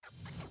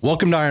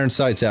Welcome to Iron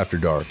Sights After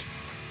Dark.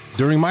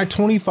 During my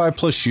 25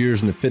 plus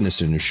years in the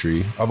fitness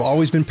industry, I've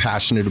always been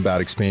passionate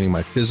about expanding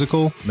my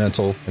physical,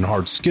 mental, and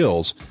hard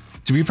skills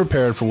to be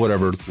prepared for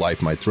whatever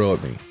life might throw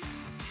at me.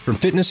 From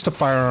fitness to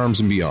firearms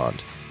and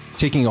beyond,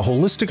 taking a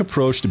holistic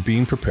approach to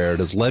being prepared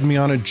has led me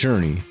on a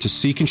journey to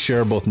seek and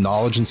share both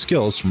knowledge and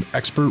skills from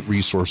expert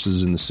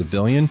resources in the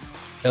civilian,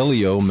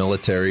 LEO,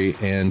 military,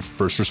 and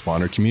first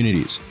responder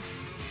communities.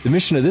 The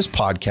mission of this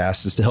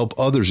podcast is to help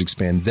others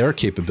expand their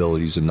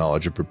capabilities and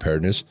knowledge of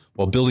preparedness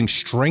while building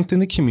strength in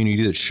the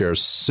community that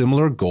shares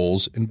similar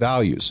goals and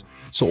values.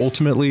 So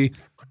ultimately,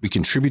 we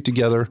contribute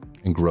together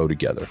and grow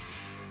together.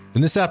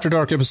 In this After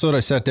Dark episode, I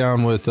sat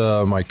down with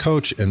my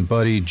coach and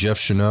buddy, Jeff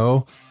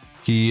Cheneau.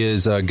 He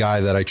is a guy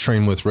that I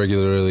train with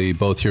regularly,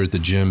 both here at the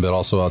gym, but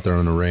also out there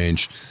on the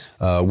range.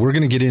 We're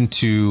going to get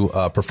into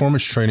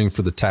performance training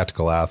for the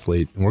tactical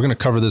athlete. And we're going to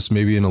cover this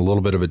maybe in a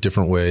little bit of a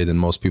different way than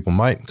most people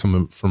might,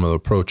 come from an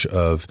approach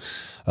of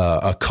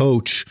a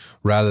coach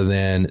rather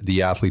than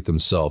the athlete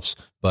themselves,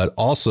 but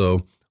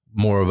also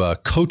more of a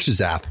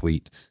coach's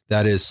athlete.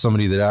 That is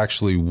somebody that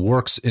actually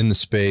works in the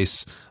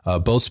space,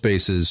 both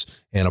spaces,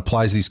 and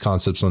applies these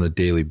concepts on a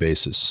daily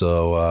basis.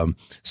 So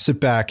sit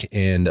back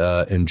and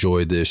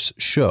enjoy this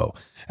show.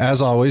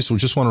 As always, we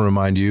just want to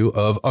remind you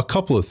of a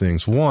couple of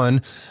things.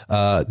 One,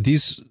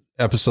 these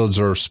episodes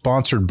are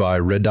sponsored by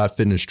Red Dot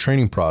Fitness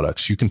Training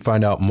Products. You can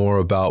find out more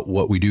about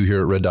what we do here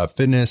at Red Dot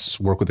Fitness,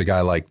 work with a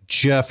guy like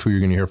Jeff, who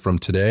you're going to hear from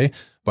today,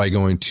 by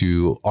going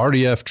to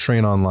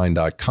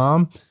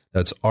rdftrainonline.com.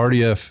 That's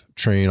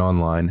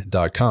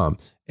rdftrainonline.com.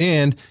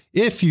 And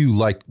if you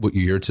like what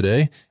you hear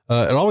today,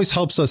 it always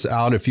helps us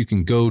out if you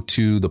can go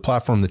to the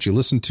platform that you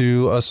listen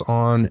to us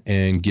on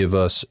and give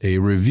us a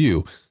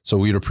review. So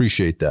we'd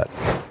appreciate that.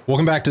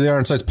 Welcome back to the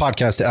Iron Sights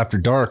Podcast After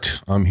Dark.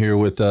 I'm here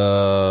with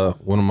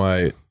one of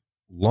my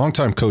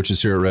longtime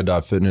coaches here at Red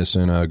Dot Fitness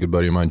and a good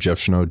buddy of mine, Jeff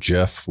Cheneau.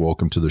 Jeff,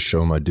 welcome to the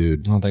show, my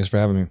dude. Oh, thanks for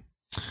having me.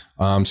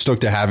 I'm stoked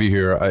to have you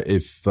here.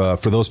 If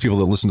for those people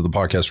that listen to the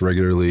podcast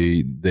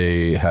regularly,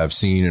 they have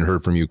seen and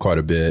heard from you quite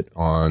a bit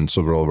on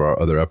several of our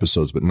other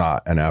episodes, but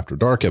not an After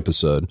Dark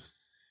episode.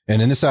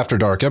 And in this After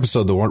Dark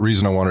episode, the one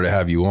reason I wanted to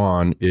have you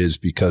on is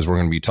because we're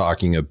going to be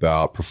talking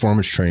about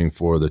performance training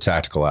for the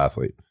tactical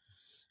athlete.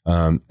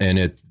 And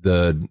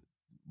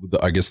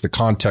I guess the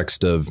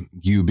context of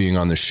you being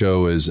on the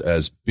show is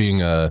as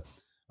being a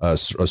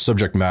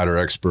subject matter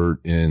expert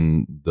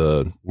in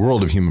the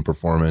world of human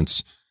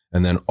performance.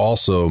 And then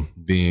also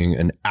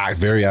being a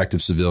very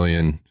active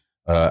civilian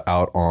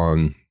out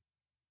on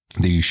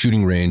the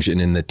shooting range and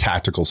in the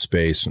tactical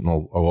space. And I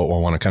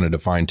want to kind of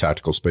define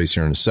tactical space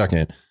here in a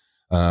second.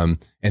 And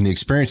the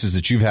experiences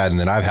that you've had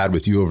and that I've had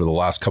with you over the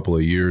last couple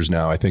of years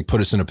now, I think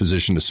put us in a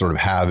position to sort of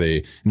have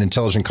an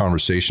intelligent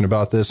conversation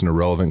about this and a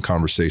relevant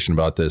conversation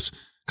about this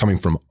coming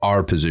from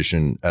our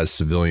position as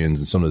civilians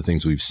and some of the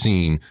things we've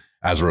seen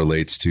as it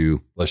relates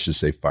to, let's just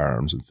say,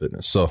 firearms and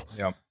fitness. So,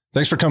 yeah.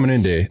 Thanks for coming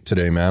in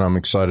today, man. I'm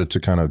excited to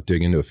kind of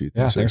dig into a few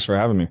things. Yeah, thanks for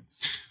having me.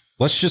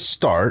 Let's just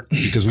start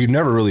because we've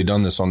never really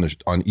done this on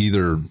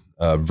either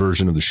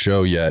version of the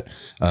show yet.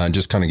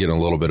 Just kind of getting a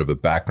little bit of a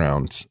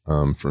background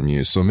from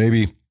you. So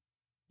maybe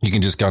you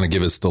can just kind of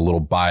give us the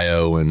little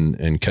bio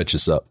and catch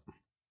us up.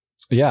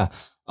 Yeah.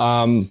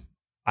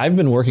 I've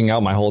been working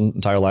out my whole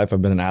entire life.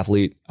 I've been an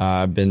athlete.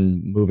 I've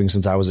been moving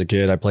since I was a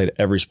kid. I played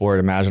every sport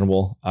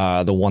imaginable.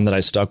 The one that I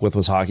stuck with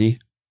was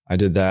hockey. I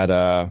did that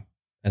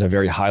at a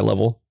very high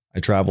level. I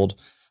traveled.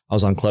 I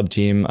was on club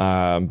team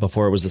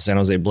before it was the San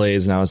Jose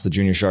Blaze. Now it's the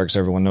Junior Sharks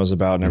everyone knows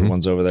about, and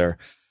everyone's over there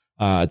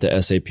at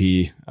the SAP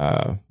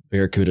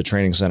Barracuda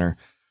Training Center.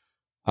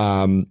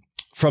 From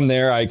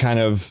there, I kind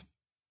of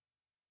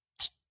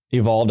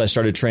evolved. I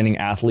started training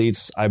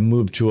athletes. I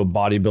moved to a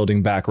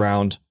bodybuilding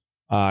background.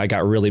 I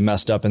got really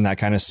messed up in that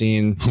kind of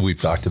scene. We've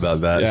talked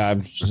about that.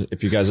 Yeah.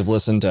 If you guys have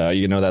listened,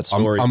 you know that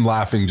story. I'm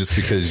laughing just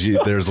because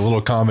there's a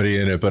little comedy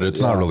in it, but it's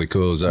not really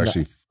cool. It's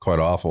actually quite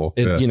awful.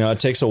 It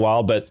takes a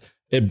while, but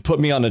it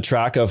put me on the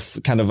track of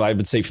kind of, I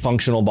would say,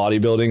 functional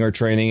bodybuilding or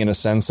training in a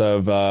sense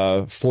of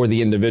for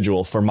the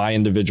individual, for my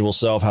individual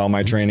self. How am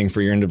I training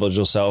for your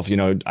individual self? You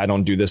know, I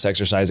don't do this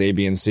exercise A,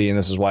 B, and C, and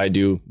this is why I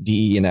do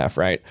D, E, and F,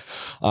 right?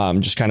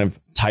 Just kind of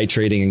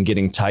titrating and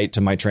getting tight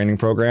to my training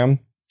program.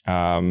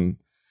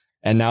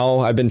 And now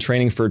I've been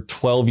training for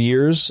 12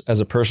 years as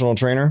a personal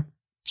trainer,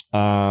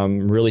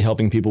 really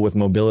helping people with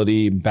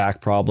mobility, back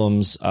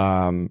problems,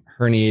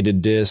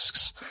 herniated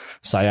discs,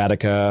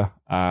 sciatica,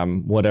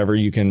 whatever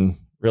you can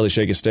really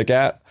shake a stick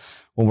at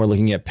when we're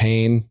looking at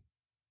pain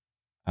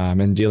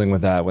and dealing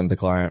with that with the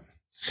client.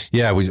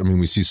 Yeah,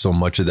 we see so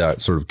much of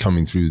that sort of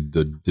coming through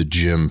the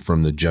gym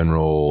from the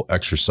general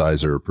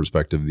exerciser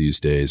perspective these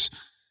days.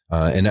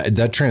 And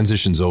that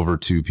transitions over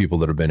to people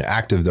that have been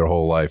active their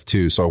whole life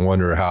too. So I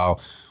wonder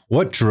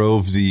what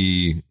drove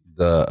the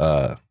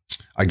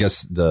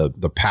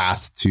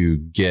path to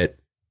get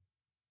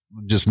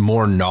just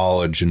more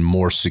knowledge and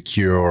more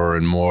secure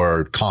and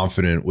more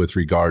confident with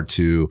regard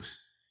to,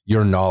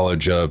 your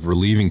knowledge of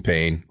relieving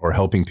pain or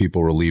helping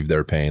people relieve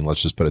their pain.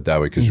 Let's just put it that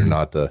way, because you're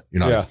not a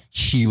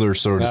healer,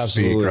 so to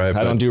speak, right?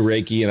 I don't do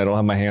Reiki and I don't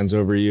have my hands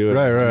over you.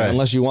 Right.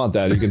 Unless you want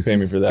that, you can pay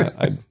me for that.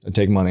 I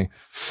take money.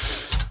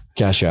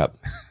 Cash App.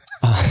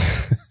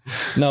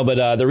 No,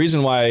 but the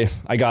reason why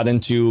I got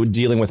into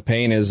dealing with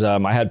pain is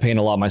I had pain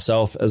a lot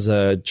myself as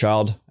a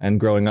child, and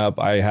growing up,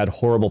 I had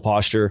horrible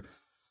posture.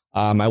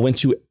 I went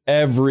to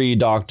every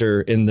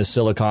doctor in the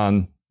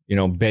Silicon,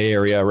 Bay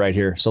Area right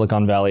here,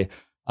 Silicon Valley.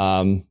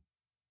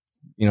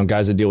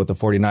 Guys that deal with the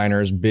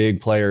 49ers, big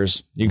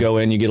players. You go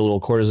in, you get a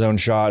little cortisone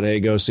shot. Hey,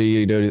 go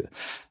see.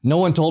 No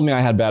one told me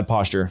I had bad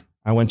posture.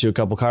 I went to a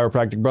couple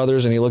chiropractic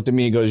brothers, and he looked at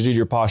me. He goes, "Dude,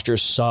 your posture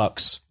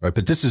sucks." Right,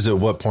 but this is at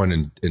what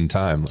point in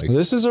time? Like,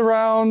 this is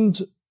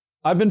around.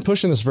 I've been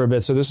pushing this for a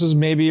bit, so this is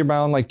maybe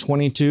around like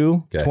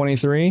 22,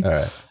 23. All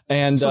right.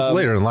 And so it's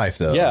later in life,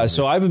 though. Yeah,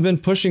 so I've been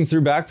pushing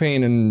through back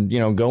pain,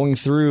 and going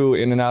through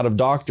in and out of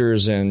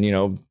doctors, and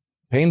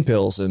pain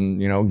pills,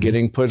 and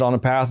getting put on a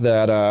path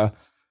that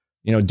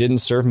didn't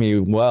serve me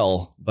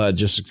well, but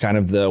just kind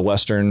of the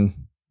Western,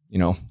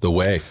 the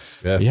way.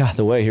 Yeah,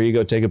 the way. Here you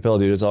go, take a pill,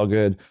 dude. It's all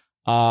good.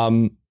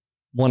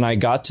 When I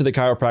got to the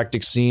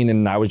chiropractic scene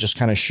and I was just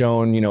kind of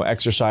shown,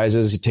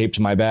 exercises, he taped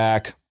my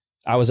back,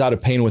 I was out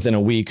of pain within a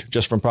week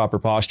just from proper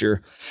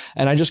posture.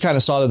 And I just kind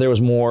of saw that there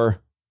was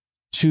more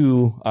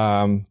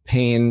to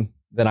pain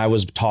than I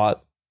was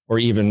taught or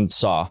even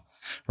saw,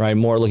 right?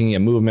 More looking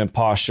at movement,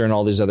 posture, and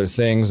all these other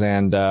things.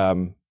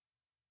 And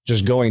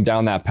just going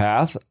down that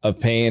path of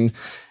pain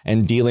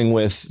and dealing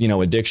with,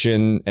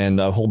 addiction and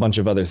a whole bunch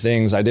of other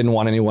things. I didn't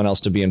want anyone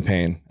else to be in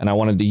pain. And I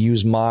wanted to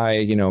use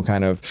my,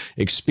 kind of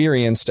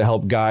experience to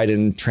help guide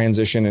and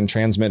transition and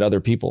transmit other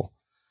people.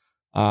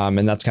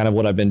 And that's kind of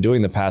what I've been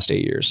doing the past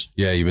 8 years.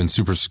 Yeah, you've been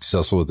super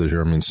successful with it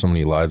here. I mean, so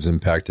many lives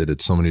impacted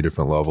at so many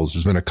different levels.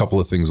 There's been a couple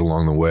of things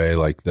along the way,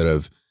 like that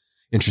have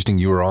interesting.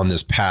 You were on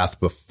this path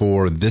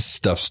before this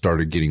stuff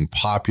started getting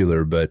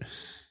popular, but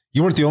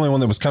you weren't the only one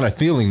that was kind of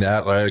feeling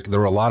that. Like, there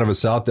were a lot of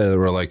us out there that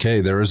were like,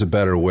 hey, there is a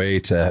better way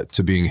to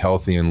being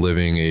healthy and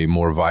living a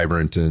more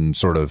vibrant and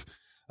sort of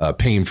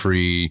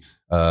pain-free,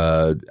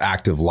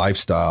 active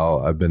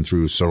lifestyle. I've been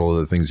through several of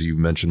the things that you've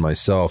mentioned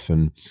myself,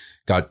 and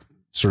got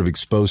sort of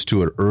exposed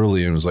to it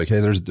early, and was like,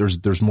 hey,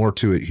 there's more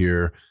to it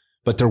here.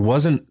 But there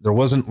wasn't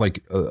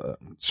like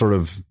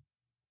it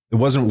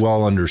wasn't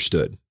well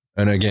understood.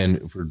 And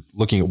again, if we're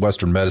looking at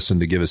Western medicine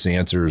to give us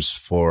answers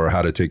for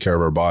how to take care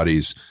of our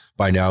bodies,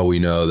 by now we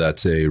know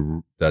that's a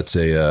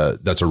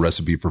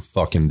recipe for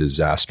fucking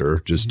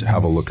disaster. Just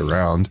have a look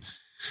around.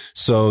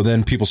 So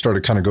then people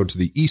started kind of go to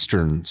the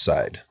Eastern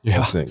side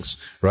of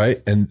things,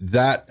 right? And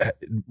that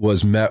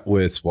was met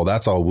with, well,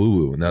 that's all woo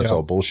woo and that's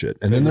all bullshit.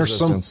 And then there's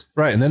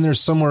and then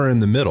there's somewhere in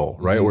the middle,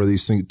 right, where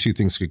these two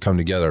things could come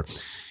together.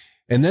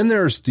 And then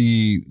there's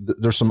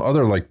some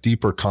other like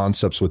deeper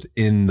concepts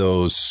within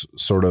those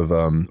sort of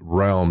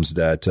realms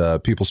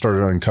that people started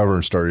to uncover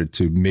and started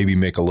to maybe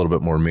make a little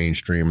bit more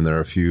mainstream. And there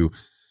are a few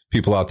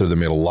people out there that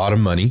made a lot of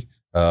money,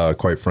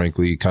 quite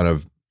frankly, kind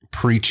of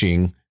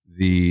preaching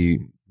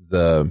the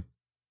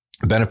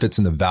benefits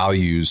and the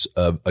values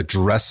of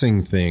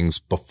addressing things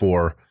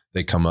before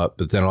they come up,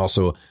 but then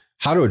also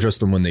how to address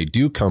them when they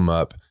do come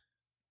up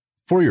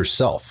for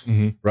yourself,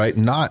 right?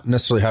 Not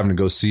necessarily having to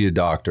go see a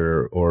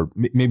doctor or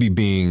maybe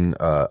being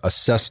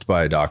assessed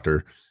by a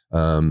doctor,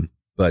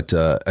 but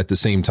at the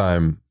same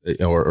time,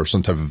 or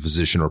some type of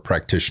physician or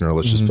practitioner.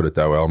 Let's just put it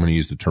that way. I'm going to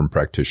use the term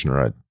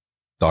practitioner.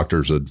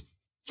 Doctor's a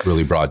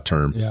really broad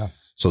term. Yeah.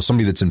 So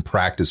somebody that's in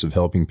practice of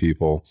helping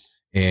people.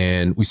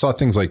 And we saw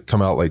things like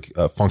come out like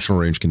functional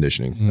range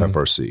conditioning,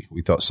 FRC.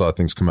 We saw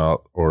things come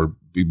out or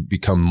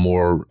become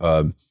more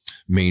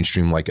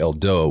mainstream, like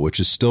Eldoa,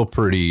 which is still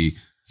pretty.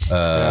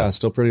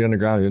 Still pretty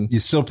underground, dude.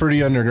 He's still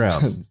pretty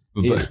underground.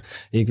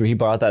 He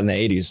brought that in the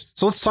 80s.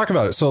 So let's talk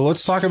about it. So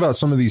let's talk about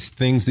some of these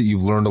things that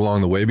you've learned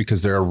along the way,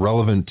 because they're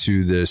relevant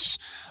to this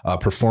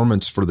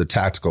performance for the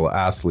tactical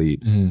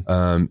athlete,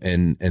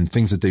 and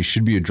things that they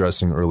should be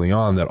addressing early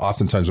on, that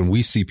oftentimes when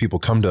we see people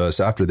come to us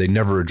after, they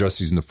never address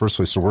these in the first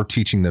place. So we're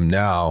teaching them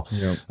now.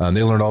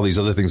 They learned all these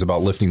other things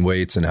about lifting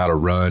weights and how to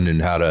run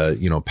and how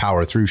to,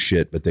 power through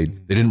shit, but they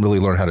didn't really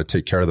learn how to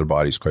take care of their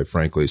bodies, quite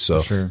frankly.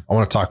 So I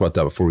want to talk about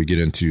that before we get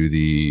into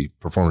the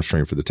performance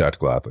training for the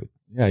tactical athlete.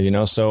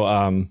 Yeah, so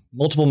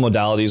multiple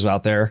modalities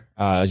out there.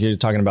 You're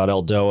talking about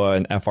Eldoa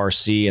and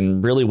FRC,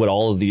 and really what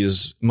all of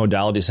these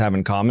modalities have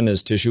in common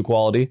is tissue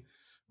quality,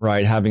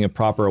 right? Having a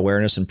proper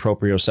awareness and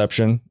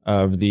proprioception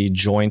of the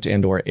joint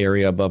and or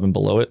area above and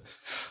below it.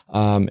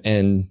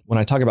 And when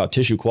I talk about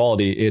tissue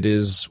quality, it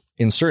is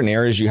in certain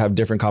areas you have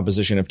different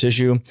composition of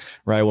tissue,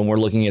 right? When we're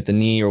looking at the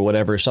knee or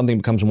whatever, if something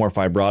becomes more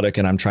fibrotic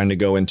and I'm trying to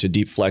go into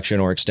deep flexion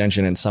or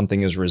extension and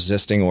something is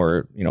resisting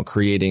or,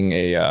 creating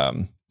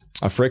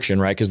a friction,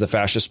 right? Because the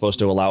fascia is supposed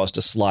to allow us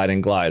to slide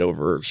and glide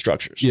over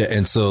structures. Yeah.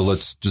 And so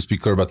let's just be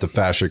clear about the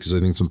fascia, because I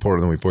think it's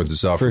important that we point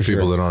this out for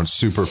people that aren't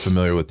super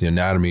familiar with the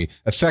anatomy.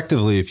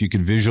 Effectively, if you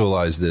can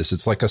visualize this,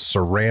 it's like a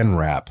saran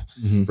wrap,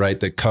 right?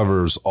 That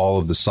covers all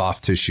of the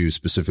soft tissue,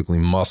 specifically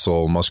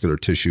muscular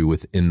tissue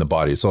within the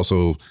body. It's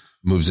also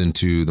moves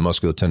into the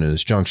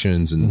musculotendinous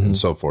junctions and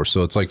so forth.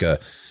 So it's like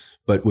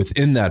but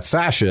within that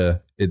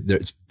fascia,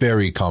 it's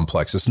very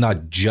complex. It's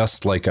not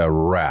just like a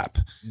wrap.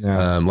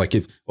 Yeah.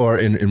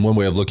 In one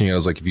way of looking at it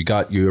is like if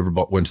you ever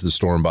went to the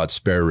store and bought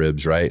spare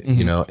ribs, right?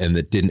 You know, and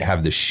that didn't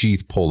have the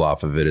sheath pulled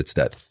off of it. It's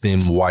that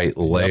thin white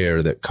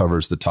layer that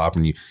covers the top,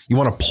 and you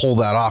want to pull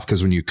that off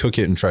because when you cook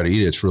it and try to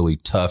eat it, it's really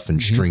tough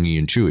and stringy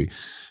and chewy.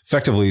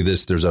 Effectively,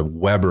 there's a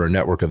web or a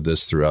network of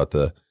this throughout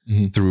the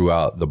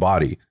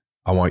body.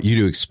 I want you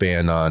to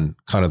expand on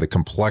kind of the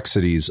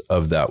complexities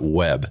of that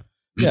web.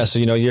 Yeah. So,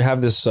 you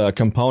have this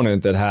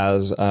component that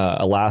has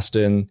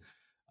elastin,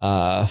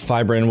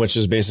 fibrin, which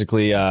is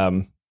basically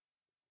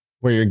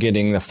where you're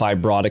getting the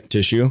fibrotic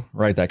tissue,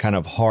 right? That kind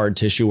of hard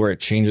tissue where it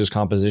changes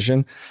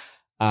composition.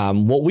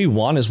 What we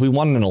want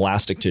an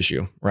elastic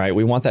tissue, right?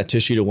 We want that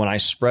tissue to, when I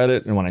spread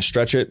it and when I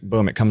stretch it,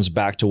 boom, it comes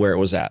back to where it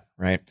was at,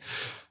 right?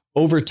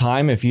 Over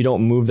time, if you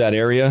don't move that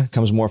area, it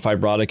becomes more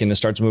fibrotic and it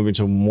starts moving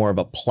to more of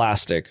a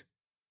plastic.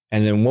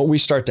 And then what we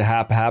start to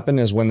happen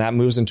is when that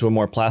moves into a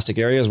more plastic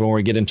area is when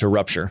we get into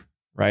rupture,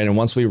 right? And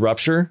once we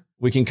rupture,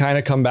 we can kind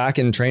of come back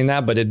and train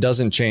that, but it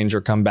doesn't change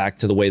or come back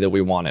to the way that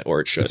we want it, or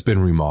it should. It's been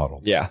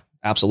remodeled. Yeah,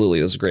 absolutely.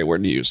 That's a great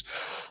word to use.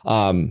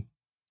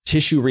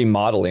 Tissue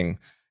remodeling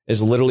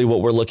is literally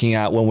what we're looking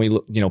at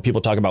when people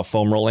talk about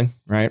foam rolling,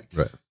 right?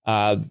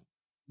 Right.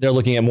 They're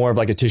looking at more of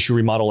like a tissue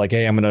remodel, like,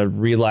 hey, I'm going to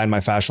realign my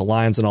fascial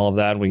lines and all of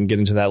that. We can get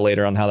into that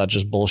later on how that's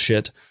just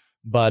bullshit.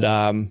 But,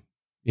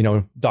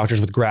 doctors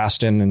with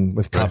Graston and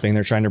with cupping,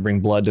 they're trying to bring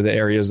blood to the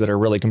areas that are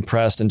really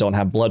compressed and don't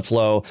have blood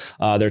flow.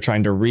 They're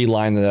trying to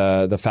reline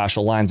the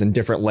fascial lines in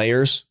different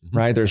layers,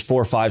 right? There's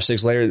 4, 5,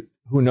 6 layers.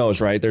 Who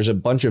knows, right? There's a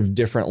bunch of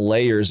different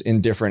layers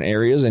in different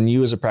areas. And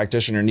you as a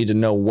practitioner need to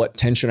know what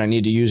tension I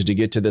need to use to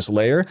get to this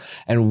layer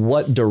and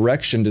what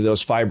direction do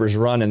those fibers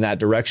run in that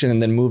direction,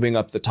 and then moving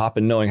up the top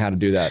and knowing how to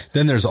do that.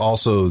 Then there's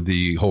also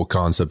the whole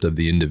concept of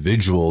the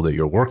individual that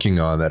you're working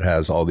on that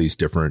has all these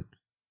different,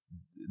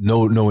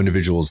 no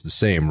individual is the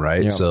same,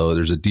 right? Yep. So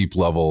there's a deeper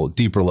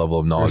level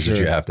of knowledge that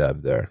you have to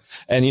have there.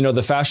 And,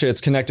 the fascia,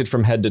 it's connected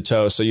from head to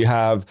toe. So you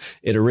have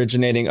it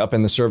originating up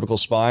in the cervical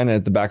spine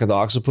at the back of the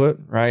occiput,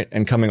 right?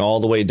 And coming all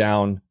the way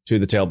down to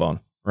the tailbone,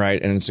 right?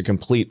 And it's a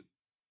complete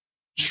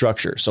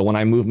structure. So when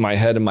I move my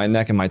head and my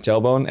neck and my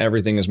tailbone,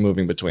 everything is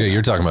moving between. Yeah,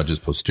 you're talking about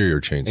just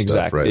posterior chain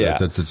stuff, right? Yeah. Like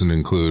that doesn't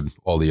include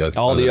all the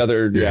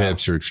other your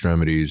hips, your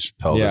extremities,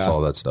 pelvis, all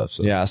that stuff.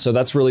 So. Yeah. So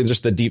that's really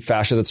just the deep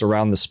fascia that's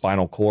around the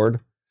spinal cord.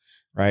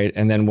 Right.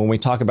 And then when we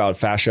talk about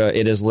fascia,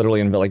 it is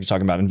literally like you're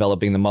talking about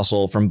enveloping the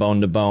muscle from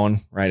bone to bone.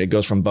 Right. It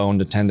goes from bone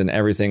to tendon,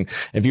 everything.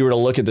 If you were to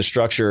look at the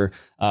structure,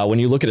 when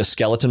you look at a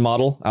skeleton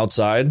model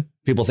outside,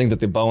 people think that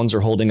the bones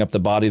are holding up the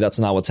body. That's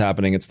not what's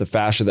happening. It's the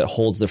fascia that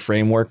holds the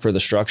framework for the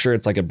structure.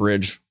 It's like a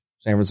bridge.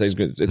 Sam would say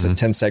it's a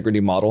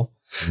tensegrity model.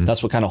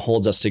 That's what kind of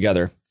holds us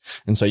together.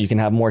 And so you can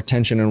have more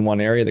tension in one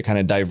area that kind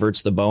of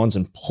diverts the bones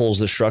and pulls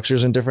the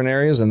structures in different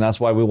areas. And that's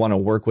why we want to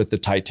work with the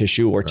tight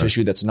tissue or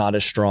tissue that's not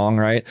as strong,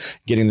 right?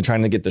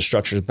 Trying to get the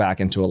structures back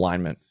into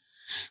alignment.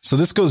 So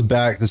this goes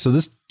back. So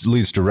this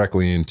leads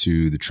directly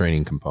into the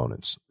training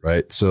components,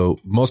 right? So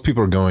most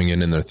people are going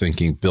in and they're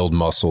thinking build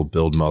muscle,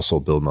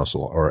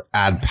 or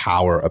add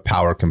a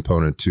power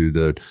component to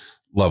the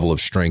level of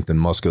strength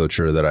and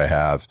musculature that I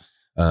have.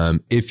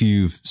 If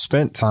you've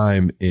spent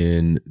time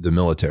in the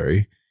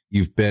military,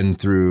 you've been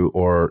through,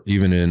 or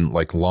even in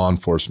like law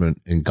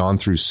enforcement and gone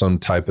through some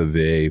type of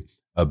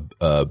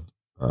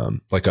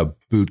like a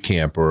boot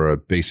camp or a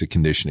basic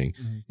conditioning,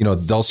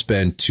 they'll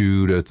spend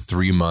 2 to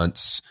 3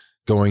 months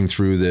going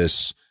through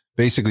this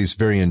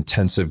very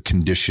intensive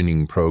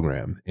conditioning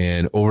program.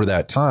 And over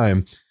that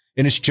time,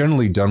 and it's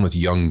generally done with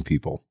young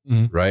people,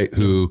 right?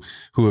 Who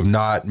have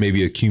not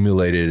maybe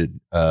accumulated,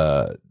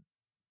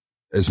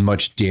 as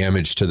much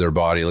damage to their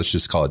body. Let's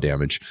just call it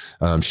damage,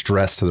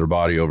 stress to their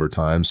body over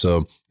time.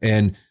 So,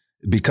 and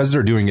because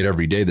they're doing it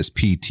every day, this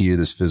PT or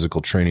this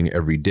physical training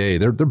every day,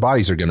 their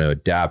bodies are going to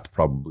adapt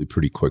probably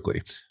pretty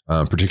quickly.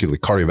 Particularly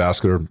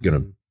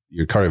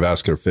your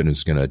cardiovascular fitness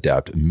is going to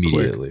adapt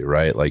immediately,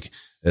 right? Like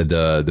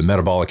the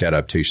metabolic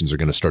adaptations are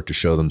going to start to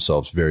show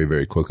themselves very,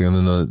 very quickly. And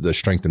then the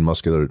strength and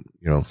muscular,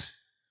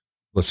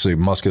 let's say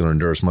muscular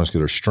endurance,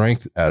 muscular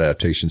strength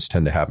adaptations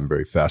tend to happen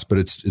very fast, but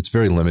it's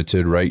very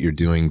limited, right? You're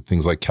doing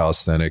things like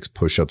calisthenics,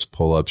 push-ups,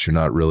 pull-ups. You're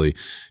not really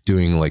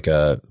doing like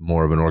a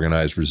more of an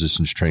organized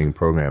resistance training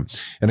program.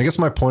 And I guess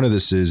my point of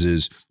this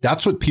is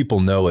that's what people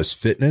know as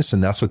fitness.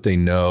 And that's what they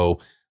know,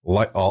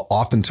 like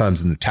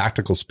oftentimes in the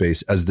tactical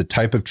space, as the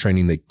type of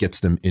training that gets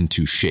them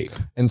into shape.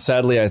 And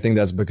sadly, I think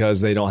that's because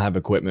they don't have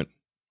equipment.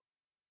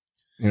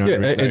 And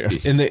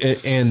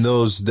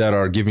those that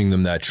are giving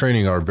them that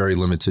training are very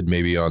limited,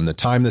 maybe on the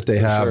time that they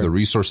have, the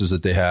resources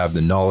that they have,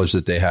 the knowledge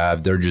that they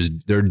have.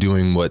 They're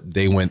doing what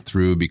they went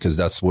through because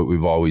that's what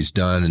we've always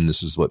done. And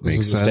this is what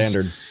makes sense.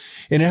 Standard.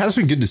 And it has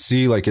been good to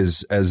see, like,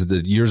 as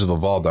the years have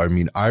evolved. I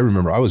mean, I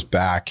remember I was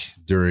back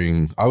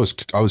I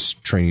was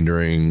training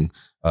during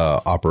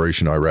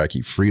Operation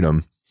Iraqi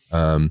Freedom.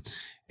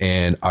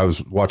 And I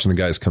was watching the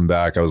guys come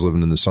back. I was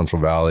living in the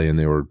Central Valley, and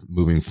they were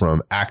moving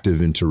from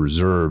active into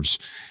reserves,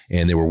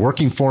 and they were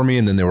working for me.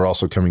 And then they were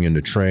also coming in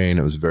to train.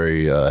 It was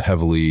very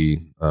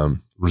heavily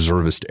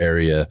reservist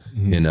area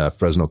in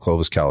Fresno,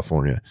 Clovis,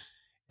 California.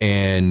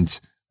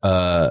 And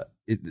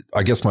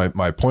I guess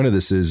my point of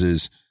this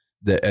is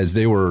that as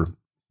they were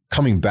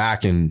coming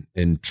back and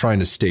trying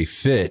to stay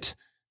fit,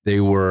 they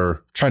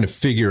were trying to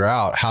figure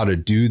out how to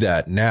do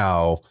that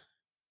now,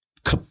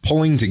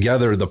 pulling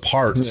together the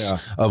parts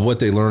of what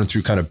they learned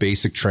through kind of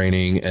basic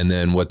training, and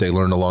then what they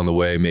learned along the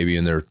way, maybe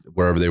in their,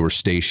 wherever they were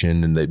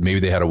stationed, and maybe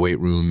they had a weight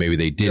room, maybe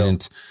they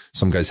didn't.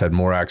 Some guys had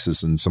more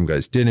access and some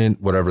guys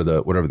didn't, whatever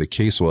the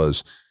case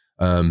was.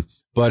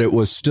 But it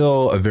was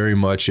still a very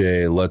much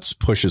a let's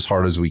push as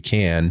hard as we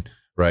can,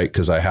 right?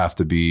 Because I have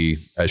to be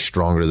as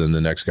stronger than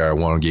the next guy. I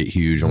want to get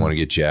huge. I want to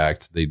get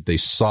jacked. They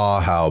saw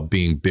how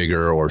being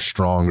bigger or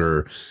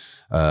stronger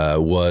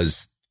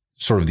was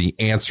sort of the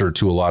answer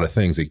to a lot of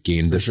things. They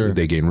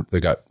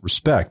got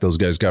respect. Those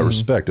guys got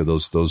respect, or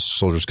those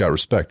soldiers got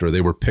respect, or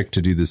they were picked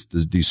to do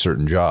these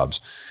certain jobs.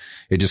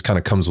 It just kind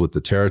of comes with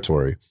the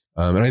territory.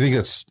 And I think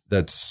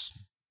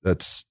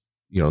that's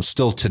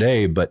still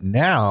today, but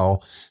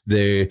now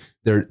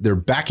they're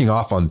backing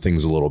off on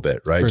things a little bit,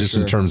 right?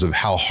 In terms of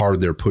how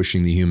hard they're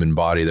pushing the human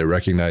body. They're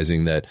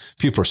recognizing that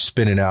people are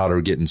spinning out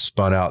or getting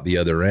spun out the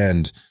other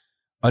end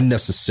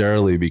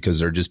unnecessarily because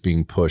they're just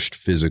being pushed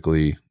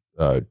physically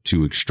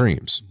to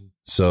extremes.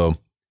 So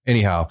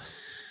anyhow,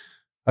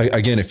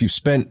 again, if you've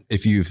spent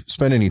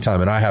any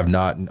time, and I have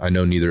not, I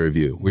know neither of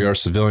you, we are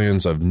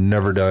civilians. I've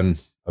never been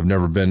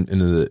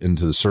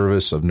into the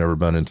service. I've never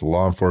been into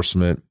law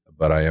enforcement,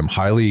 but I am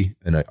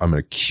I'm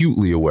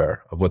acutely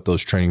aware of what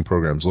those training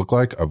programs look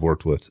like. I've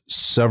worked with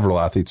several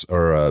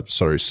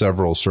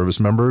several service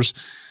members,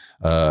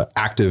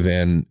 active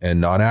and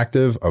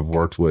non-active. I've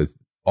worked with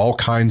all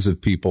kinds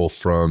of people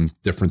from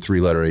different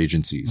 3-letter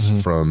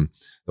agencies, from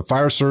the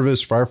fire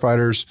service,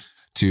 firefighters,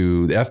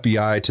 to the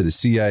FBI, to the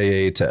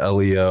CIA, to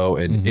LEO,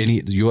 and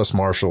the U.S.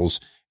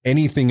 Marshals,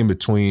 anything in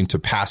between, to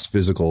pass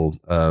physical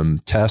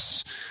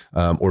tests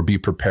or be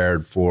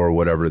prepared for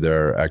whatever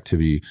their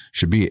activity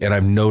should be. And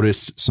I've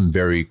noticed some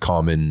very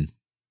common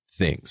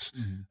things.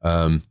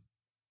 And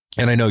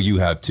I know you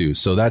have too.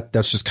 So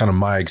that's just kind of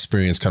my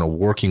experience, kind of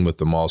working with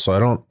them all. So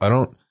I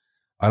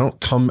don't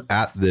come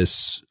at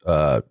this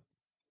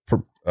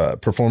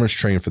performance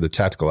training for the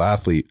tactical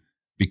athlete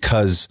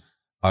because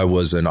I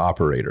was an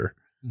operator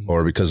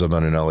or because I'm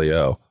on an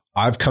LEO.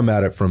 I've come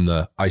at it from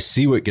I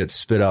see what gets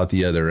spit out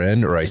the other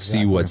end, or I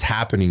see what's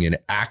happening in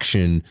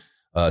action,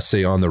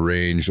 say on the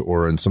range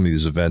or in some of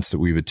these events that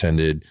we've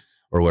attended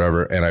or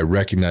whatever. And I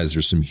recognize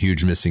there's some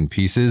huge missing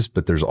pieces,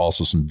 but there's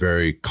also some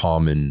very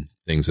common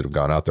things that have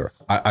gone out there.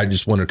 I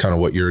just wonder kind of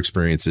what your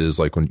experience is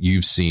like when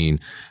you've seen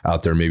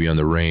out there, maybe on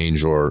the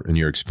range, or in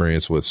your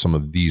experience with some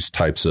of these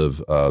types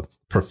of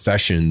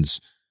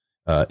professions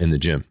in the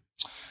gym.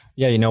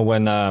 Yeah.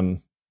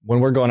 When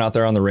we're going out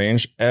there on the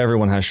range,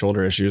 everyone has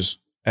shoulder issues.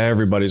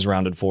 Everybody's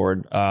rounded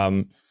forward.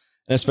 And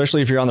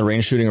especially if you're on the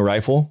range shooting a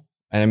rifle,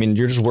 and I mean,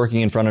 you're just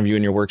working in front of you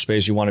in your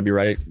workspace. You want to be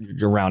right.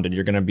 You're rounded.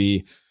 You're going to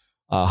be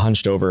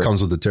hunched over.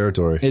 Comes with the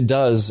territory. It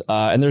does.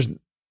 And there's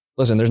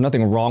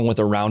nothing wrong with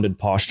a rounded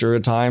posture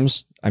at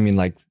times. I mean,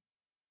 like,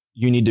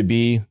 you need to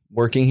be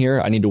working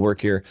here. I need to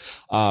work here.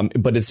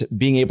 But it's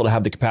being able to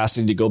have the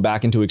capacity to go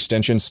back into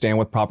extension, stand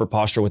with proper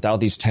posture without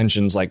these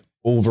tensions like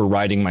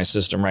overriding my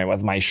system, right?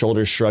 With my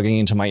shoulders shrugging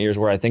into my ears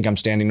where I think I'm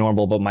standing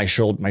normal, but my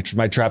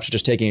traps are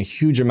just taking a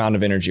huge amount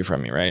of energy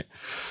from me, right?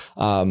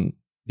 Some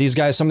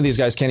of these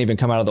guys can't even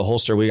come out of the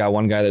holster. We got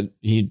one guy that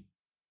he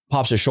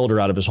pops his shoulder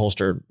out of his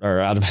holster, or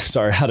out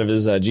of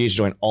his GH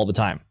joint all the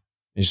time.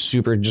 He's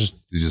he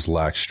just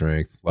lacks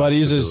strength, but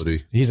he's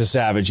a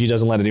savage. He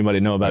doesn't let anybody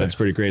know about it. It's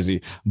pretty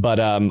crazy. But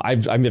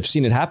I've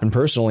seen it happen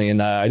personally,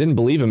 and I didn't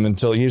believe him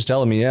until he was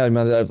telling me, yeah,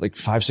 like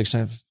 5, 6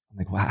 times. I'm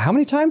like, wow, how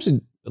many times?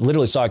 And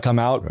literally saw it come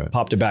out,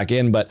 popped it back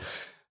in. But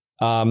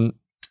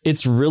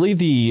it's really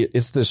the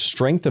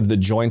strength of the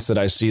joints that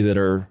I see that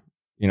are,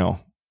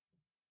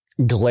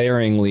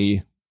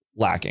 glaringly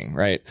lacking,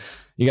 right?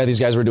 You got these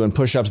guys who are doing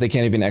push-ups. They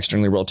can't even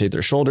externally rotate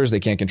their shoulders. They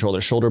can't control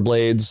their shoulder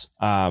blades.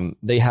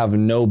 They have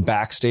no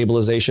back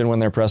stabilization when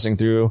they're pressing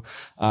through.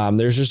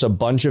 There's just a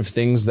bunch of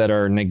things that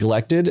are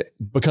neglected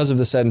because of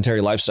the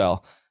sedentary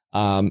lifestyle.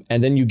 And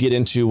then you get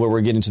into where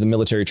we're getting to the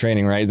military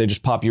training, right? They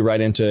just pop you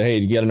right into, hey,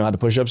 you got to know how to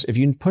push ups. If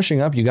you're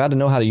pushing up, you got to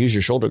know how to use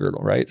your shoulder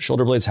girdle, right?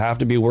 Shoulder blades have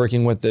to be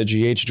working with the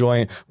GH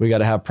joint. We got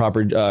to have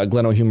proper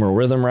glenohumeral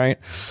rhythm, right?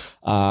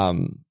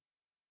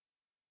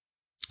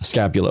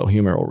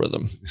 Scapulohumeral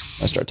rhythm.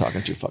 I start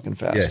talking too fucking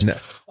fast. Yeah,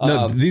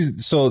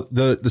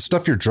 the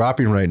stuff you're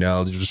dropping right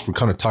now, we're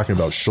kind of talking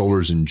about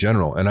shoulders in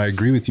general. And I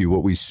agree with you.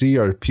 What we see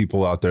are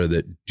people out there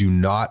that do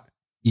not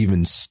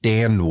even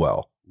stand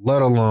well,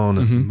 let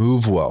alone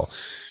move well.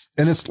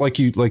 And it's like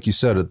you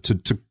said,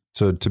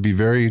 to be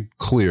very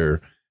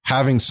clear,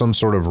 having some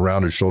sort of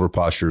rounded shoulder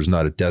posture is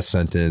not a death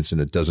sentence,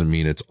 and it doesn't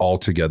mean it's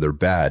altogether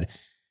bad.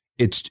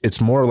 It's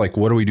more like,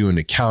 what are we doing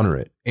to counter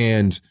it?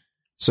 And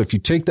So if you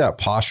take that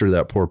posture,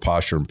 that poor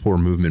posture and poor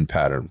movement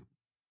pattern,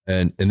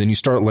 and then you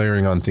start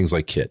layering on things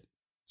like kit.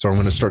 So I'm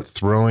going to start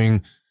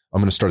throwing,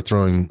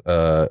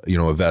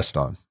 a vest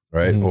on,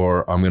 right? Mm-hmm.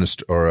 Or I'm going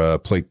to, or a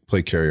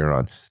plate carrier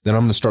on. Then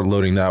I'm going to start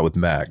loading that with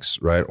mags,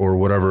 right? Or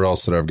whatever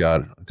else that I've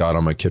got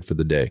on my kit for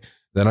the day.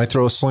 Then I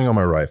throw a sling on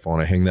my rifle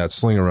and I hang that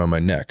sling around my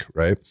neck,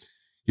 right?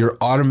 You're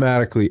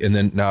automatically, and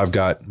then now I've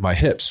got my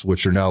hips,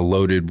 which are now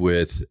loaded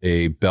with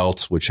a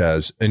belt, which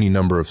has any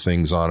number of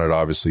things on it,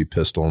 obviously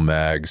pistol,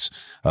 mags,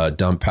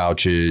 dump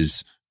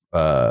pouches,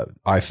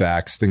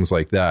 IFAKs, things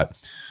like that.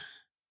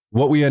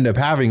 What we end up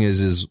having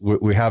is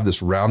we have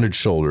this rounded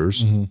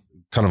shoulders, mm-hmm.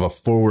 kind of a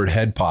forward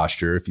head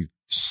posture. If you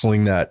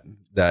sling that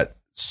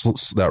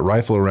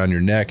rifle around your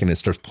neck and it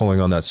starts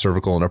pulling on that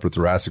cervical and upper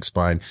thoracic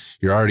spine,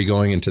 you're already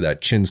going into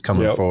that chin's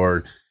coming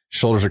forward.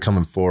 Shoulders are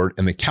coming forward,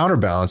 and the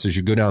counterbalance as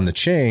you go down the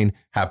chain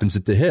happens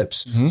at the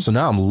hips. Mm-hmm. So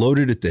now I'm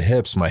loaded at the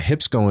hips. My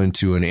hips go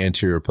into an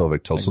anterior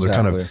pelvic tilt. Exactly. So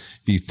they're kind of,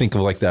 if you think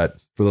of like that,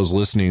 for those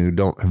listening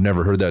who have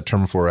never heard that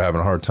term before or having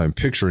a hard time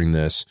picturing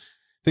this,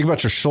 think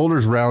about your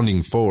shoulders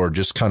rounding forward,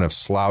 just kind of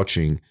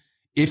slouching.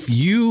 If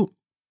you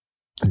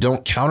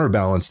don't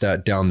counterbalance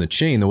that down the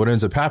chain, then what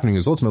ends up happening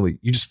is ultimately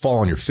you just fall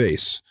on your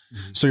face.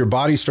 Mm-hmm. So your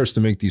body starts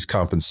to make these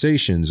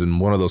compensations. And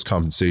one of those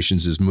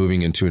compensations is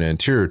moving into an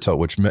anterior tilt,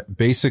 which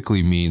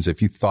basically means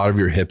if you thought of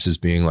your hips as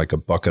being like a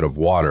bucket of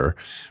water,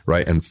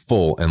 right? And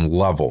full and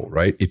level,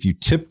 right? If you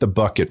tip the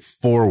bucket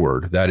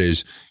forward, that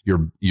is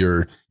your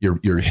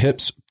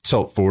hips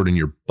tilt forward and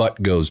your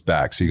butt goes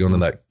back. So you go into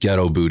that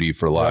ghetto booty,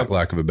 for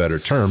lack of a better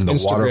term. The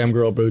Instagram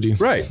girl booty.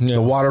 Right. Yeah.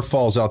 The water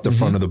falls out the mm-hmm.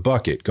 front of the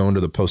bucket, going to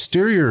the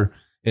posterior.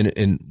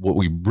 And what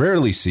we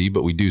rarely see,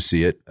 but we do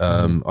see it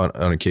on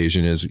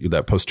occasion, is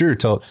that posterior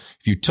tilt.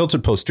 If you tilt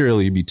it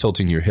posteriorly, you'd be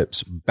tilting your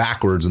hips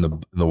backwards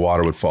and the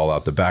water would fall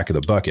out the back of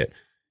the bucket.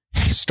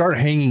 Start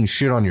hanging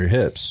shit on your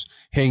hips,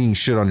 hanging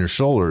shit on your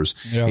shoulders,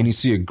 and you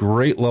see a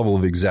great level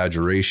of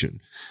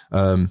exaggeration.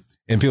 And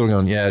people are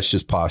going, yeah, it's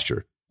just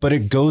posture. But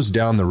it goes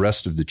down the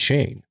rest of the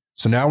chain.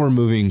 So now we're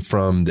moving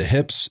from the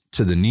hips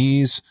to the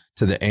knees,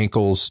 to the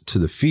ankles, to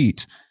the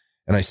feet.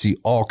 And I see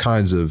all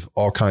kinds of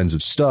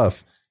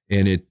stuff.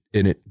 And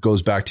it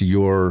goes back to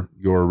your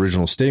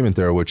original statement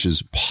there, which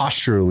is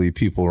posturally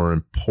people are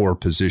in poor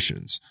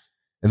positions.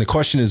 And the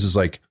question is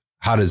like,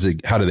 how do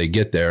they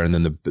get there? And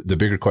then the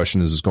bigger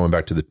question is going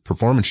back to the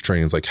performance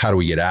training. It's like, how do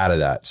we get out of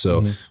that?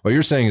 So mm-hmm. what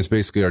you're saying is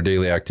basically our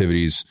daily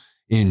activities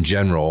in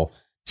general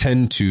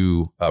tend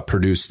to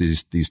produce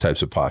these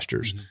types of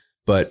postures. Mm-hmm.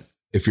 But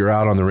if you're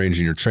out on the range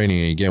and you're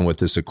training, and again, with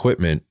this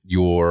equipment,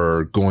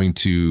 you're going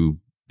to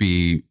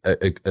be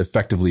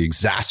effectively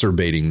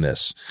exacerbating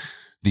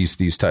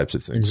these types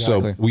of things.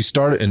 Exactly. So we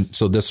started, and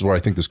so this is where I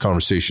think this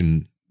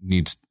conversation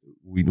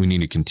we need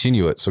to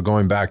continue it. So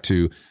going back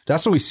to,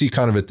 that's what we see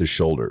kind of at the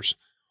shoulders.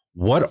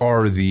 What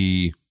are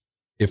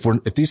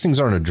if these things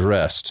aren't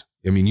addressed,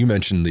 I mean, you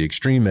mentioned the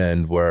extreme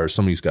end where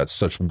somebody's got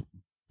such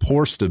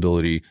poor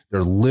stability,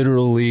 they're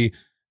literally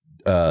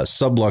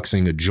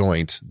subluxing a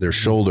joint, their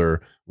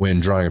shoulder, when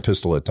drawing a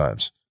pistol at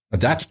times.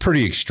 That's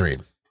pretty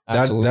extreme.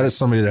 That is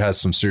somebody that has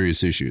some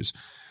serious issues.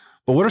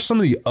 But what are some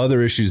of the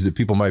other issues that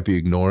people might be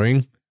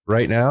ignoring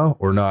right now,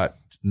 or not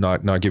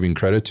giving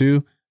credit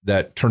to,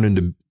 that turn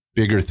into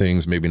bigger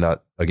things? Maybe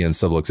not, again,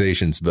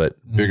 subluxations, but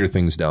bigger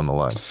things down the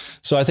line.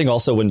 So I think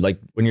also when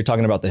you're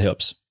talking about the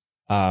hips,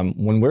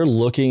 when we're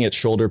looking at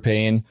shoulder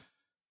pain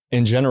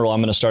in general, I'm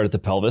going to start at the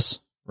pelvis,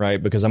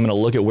 right? Because I'm going to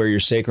look at where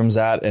your sacrum's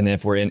at, and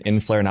if we're in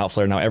flare and out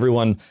flare.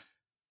 Now,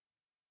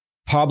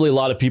 probably a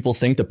lot of people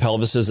think the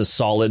pelvis is a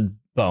solid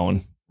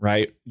bone.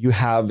 Right. You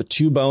have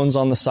two bones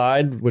on the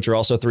side, which are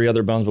also three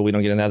other bones, but we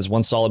don't get into that. There's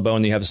one solid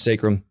bone. You have a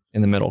sacrum in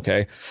the middle.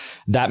 OK,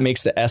 that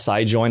makes the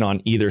SI joint on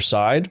either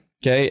side.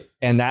 OK,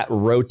 and that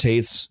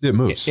rotates. It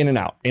moves in and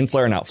out, in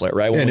flare and out flare.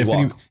 Right. And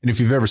if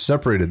you've ever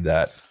separated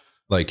that,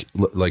 like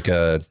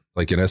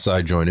an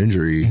SI joint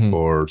injury mm-hmm.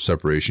 or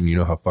separation, you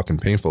know how fucking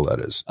painful that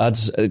is.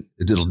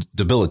 It'll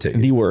debilitate.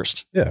 The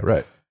worst. Yeah.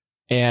 Right.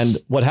 And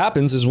what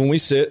happens is when we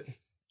sit,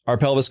 our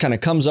pelvis kind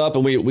of comes up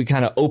and we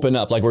kind of open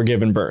up like we're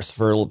giving birth,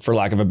 for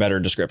lack of a better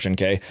description.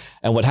 Okay.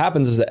 And what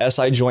happens is the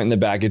SI joint in the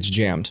back gets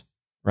jammed.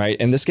 Right.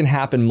 And this can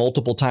happen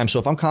multiple times. So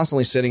if I'm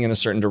constantly sitting in a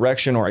certain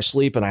direction, or I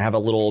sleep and I have a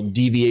little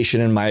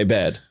deviation in my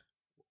bed,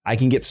 I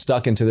can get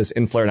stuck into this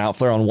in flare and out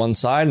flare on one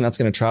side, and that's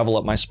going to travel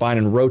up my spine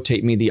and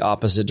rotate me the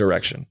opposite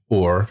direction.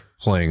 Or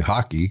playing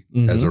hockey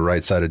mm-hmm. as a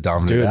right-sided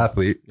dominant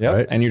athlete. Yep.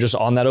 Right. And you're just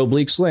on that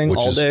oblique sling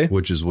all day.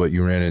 Which is what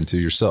you ran into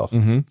yourself.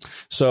 Mm-hmm.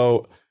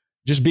 So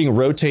just being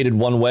rotated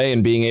one way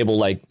and being able,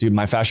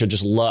 my fascia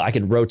I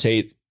could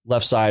rotate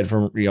left side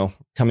from,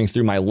 coming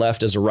through my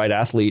left as a right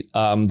athlete.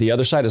 The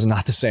other side is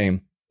not the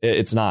same.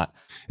 It's not.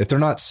 If they're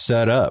not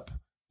set up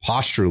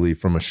posturally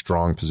from a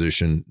strong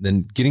position,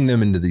 then getting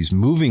them into these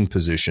moving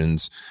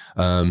positions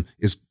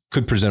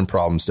could present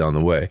problems down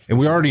the way. And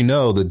we already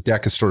know the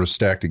deck is sort of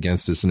stacked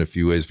against us in a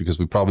few ways, because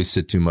we probably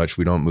sit too much.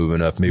 We don't move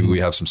enough. Maybe we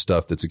have some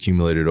stuff that's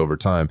accumulated over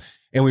time.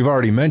 And we've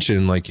already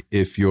mentioned, like,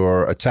 if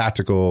you're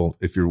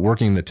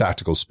working in the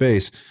tactical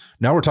space,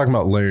 now we're talking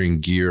about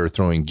layering gear,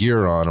 throwing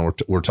gear on, and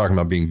we're talking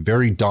about being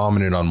very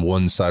dominant on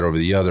one side over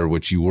the other,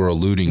 which you were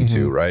alluding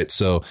to, right?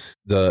 So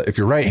if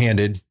you're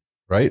right-handed,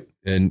 right?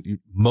 And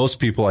most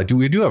people,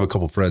 we do have a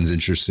couple friends,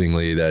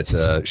 interestingly,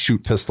 that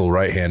shoot pistol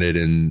right-handed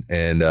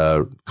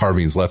and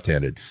carbines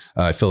left-handed.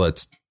 I feel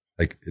that's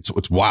like,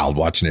 it's wild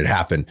watching it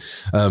happen.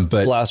 But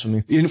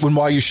blasphemy.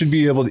 While you should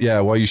be able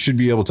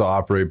to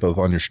operate both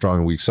on your strong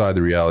and weak side,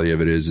 the reality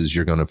of it is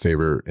you're going to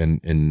favor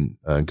and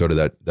go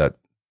to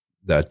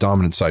that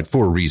dominant side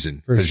for a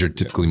reason, because you're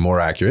typically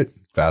more accurate,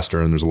 faster,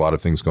 and there's a lot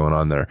of things going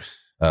on there.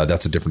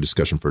 That's a different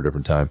discussion for a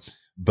different time.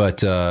 But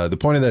the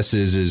point of this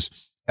is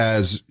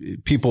as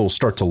people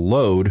start to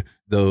load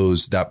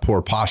that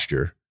poor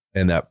posture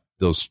and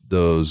those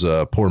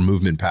poor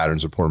movement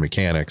patterns or poor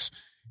mechanics,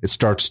 it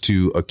starts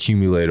to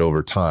accumulate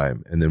over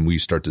time. And then we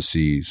start to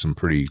see some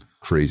pretty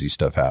crazy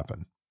stuff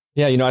happen.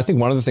 Yeah. I think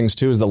one of the things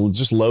too is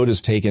just load is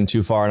taken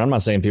too far. And I'm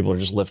not saying people are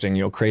just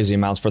lifting, crazy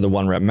amounts for the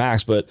 1 rep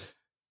max, but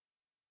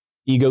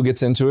ego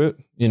gets into it.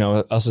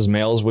 Us as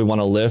males, we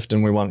want to lift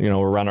and we want,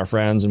 we're around our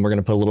friends and we're going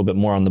to put a little bit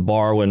more on the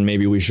bar when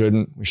maybe we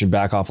shouldn't. We should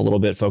back off a little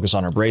bit, focus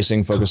on our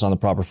bracing, focus on the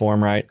proper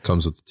form, right?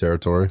 Comes with the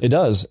territory. It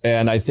does.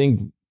 And I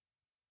think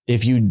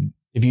if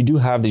you do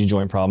have these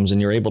joint problems and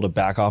you're able to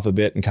back off a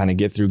bit and kind of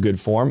get through good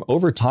form,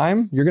 over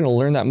time, you're going to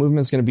learn that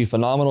movement's going to be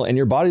phenomenal and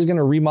your body's going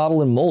to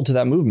remodel and mold to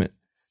that movement.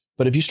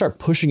 But if you start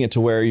pushing it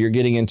to where you're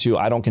getting into,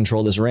 I don't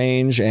control this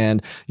range,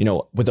 and,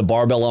 with a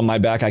barbell on my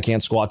back, I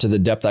can't squat to the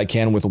depth I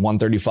can with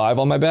 135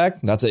 on my back,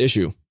 that's an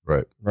issue.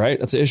 Right.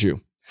 That's an issue.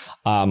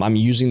 I'm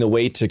using the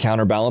weight to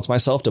counterbalance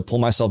myself, to pull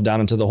myself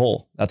down into the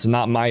hole. That's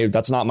not my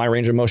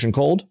range of motion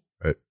cold.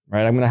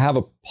 Right. I'm going to have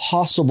a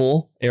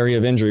possible area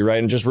of injury, right?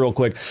 And just real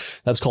quick,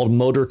 that's called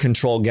motor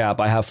control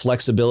gap. I have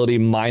flexibility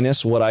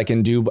minus what I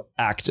can do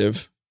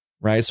active,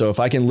 right? So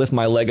if I can lift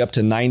my leg up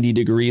to 90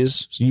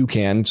 degrees, you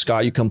can,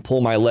 Scott, you can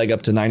pull my leg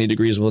up to 90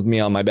 degrees with me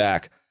on my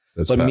back.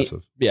 That's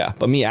passive.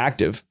 But me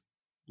active,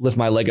 lift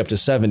my leg up to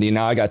 70.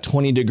 Now I got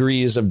 20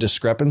 degrees of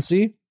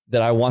discrepancy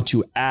that I want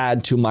to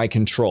add to my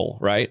control,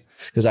 right?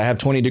 Because I have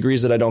 20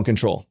 degrees that I don't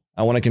control.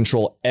 I want to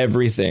control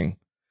everything,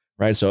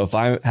 right? So if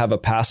I have a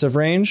passive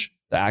range,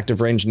 the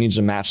active range needs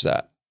to match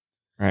that.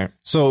 Right.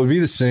 So it would be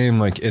the same,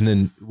 like, and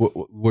then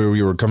where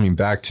we were coming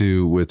back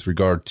to with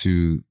regard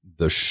to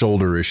the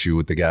shoulder issue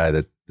with the guy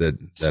that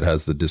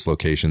has the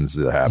dislocations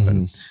that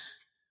happen.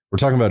 We're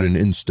talking about an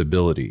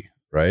instability,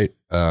 right?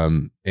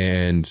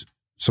 And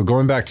so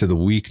going back to the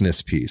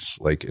weakness piece,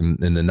 like in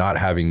the not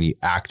having the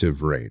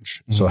active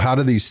range. So how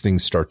do these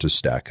things start to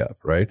stack up,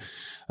 right?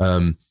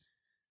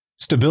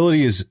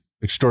 Stability is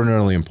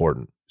extraordinarily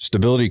important.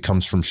 Stability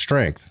comes from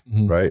strength,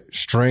 right?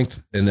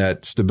 Strength, and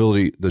that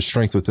stability, the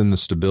strength within the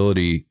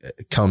stability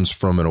comes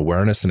from an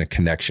awareness and a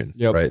connection,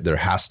 right? There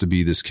has to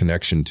be this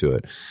connection to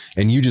it.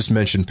 And you just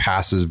mentioned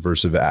passive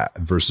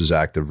versus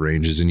active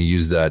ranges. And you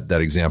use that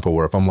example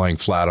where if I'm lying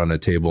flat on a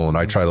table and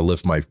I try to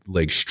lift my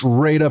leg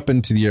straight up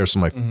into the air,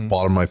 so my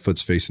bottom of my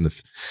foot's facing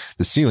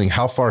the ceiling,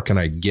 how far can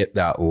I get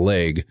that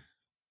leg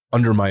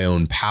under my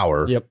own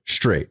power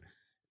straight?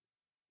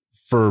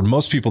 For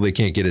most people, they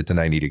can't get it to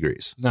 90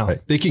 degrees. No, right?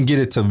 They can get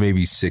it to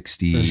maybe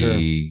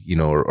 60,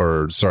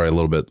 or sorry, a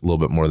little bit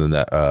more than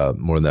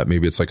that.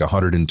 Maybe it's like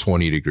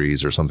 120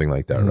 degrees or something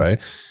like that.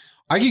 Right.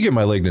 I can get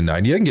my leg to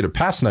 90. I can get it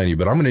past 90,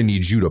 but I'm going to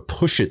need you to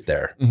push it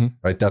there.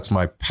 Right. That's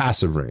my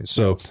passive range.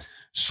 So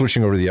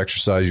switching over to the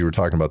exercise, you were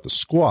talking about the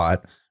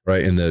squat,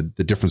 right? And the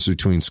difference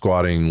between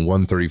squatting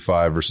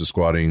 135 versus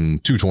squatting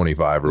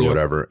 225 or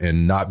whatever,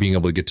 and not being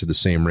able to get to the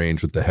same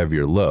range with the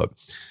heavier load.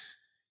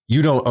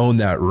 You don't own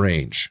that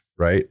range.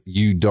 Right.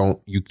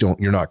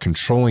 You're not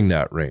controlling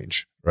that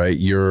range, right?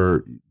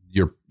 Your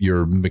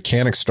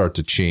mechanics start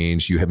to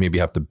change. You maybe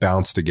have to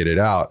bounce to get it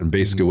out. And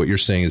basically what you're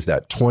saying is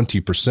that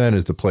 20%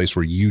 is the place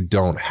where you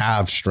don't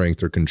have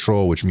strength or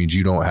control, which means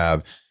you don't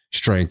have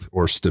strength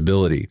or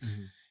stability.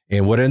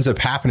 And what ends up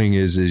happening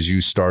is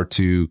you start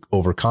to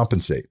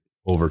overcompensate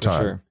over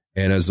time. Sure.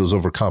 And as those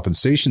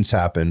overcompensations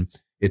happen,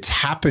 it's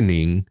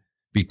happening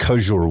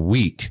because you're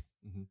weak.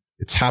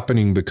 It's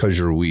happening because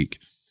you're weak.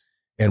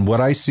 And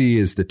what I see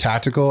is the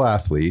tactical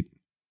athlete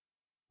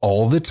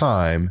all the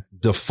time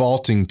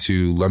defaulting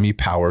to, let me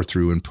power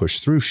through and push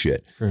through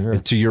shit. For sure.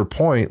 And to your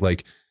point,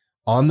 like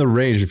on the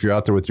range, if you're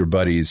out there with your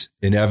buddies,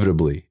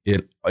 inevitably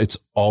it's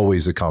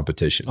always a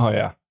competition. Oh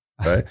yeah.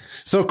 Right.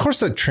 So of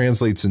course that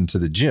translates into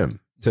the gym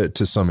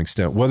to some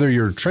extent, whether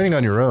you're training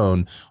on your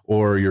own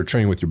or you're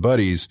training with your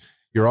buddies,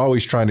 you're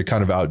always trying to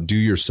kind of outdo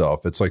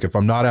yourself. It's like, if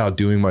I'm not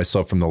outdoing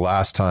myself from the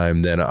last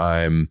time, then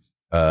I'm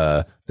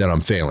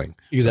failing.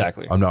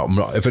 Exactly.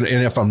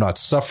 If I'm not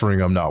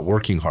suffering, I'm not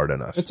working hard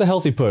enough. It's a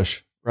healthy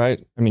push,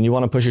 right? I mean, you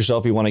want to push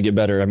yourself, you want to get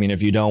better. I mean,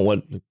 if you don't,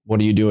 what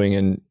are you doing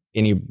in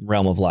any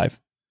realm of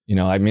life?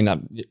 I mean,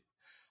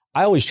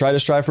 I always try to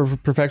strive for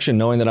perfection,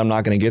 knowing that I'm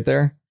not going to get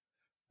there.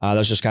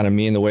 That's just kind of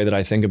me and the way that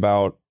I think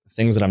about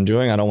things that I'm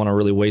doing. I don't want to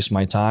really waste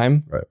my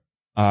time. Right.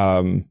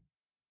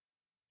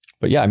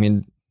 But yeah, I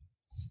mean,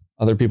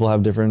 Other people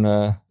have different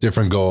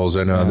goals.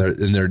 I know,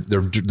 and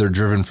they're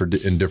driven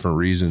in different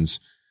reasons.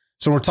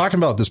 So we're talking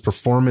about this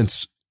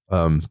performance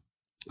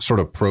sort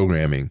of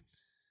programming.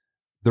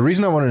 The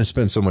reason I wanted to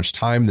spend so much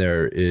time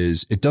there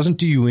is it doesn't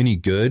do you any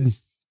good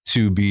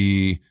to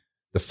be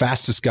the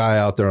fastest guy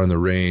out there on the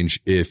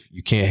range if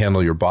you can't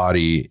handle your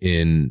body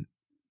in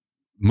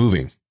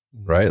moving,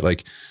 right?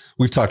 Like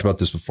we've talked about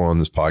this before on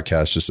this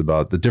podcast, just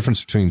about the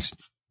difference between,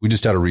 we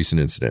just had a recent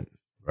incident,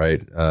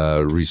 right?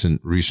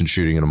 Recent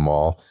shooting in a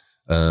mall.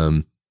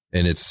 And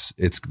it's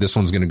this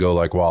one's going to go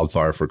like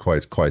wildfire for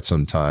quite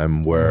some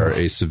time, where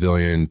a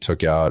civilian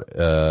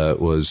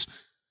was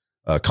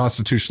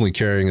constitutionally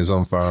carrying his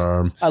own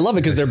firearm. I love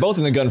it because they're both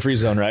in the gun-free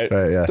zone, right?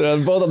 Right, yeah. They're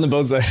both on the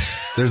both side.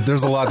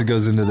 There's a lot that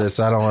goes into this.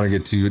 I don't want to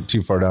get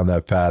too far down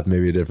that path.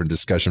 Maybe a different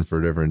discussion for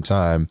a different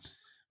time.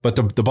 But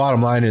the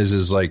bottom line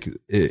is like,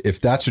 if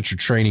that's what you're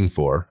training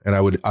for, and I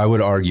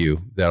would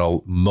argue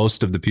that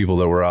most of the people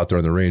that were out there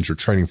on the range were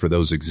training for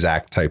those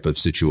exact type of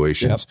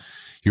situations. Yep.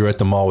 You're at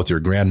the mall with your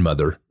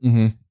grandmother,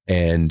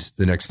 and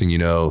the next thing you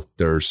know,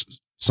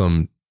 there's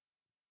some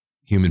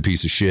human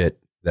piece of shit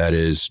that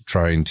is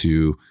trying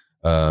to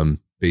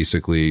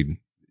basically,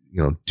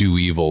 do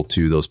evil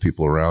to those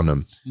people around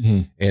them.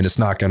 And it's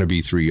not going to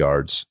be 3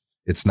 yards.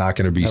 It's not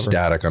going to be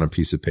static on a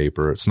piece of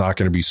paper. It's not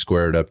going to be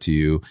squared up to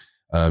you.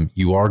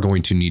 You are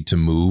going to need to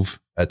move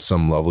at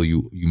some level.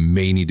 You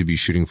may need to be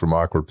shooting from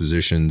awkward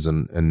positions,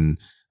 and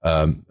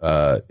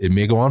it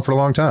may go on for a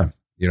long time.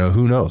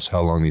 Who knows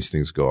how long these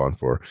things go on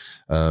for?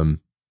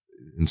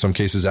 In some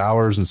cases,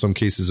 hours, in some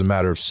cases, a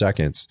matter of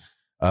seconds.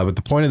 But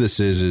the point of this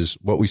is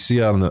what we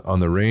see out on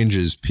the range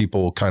is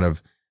people kind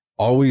of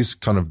always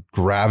kind of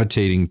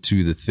gravitating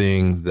to the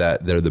thing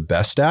that they're the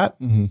best at,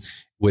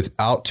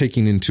 without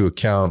taking into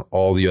account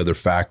all the other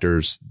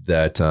factors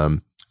that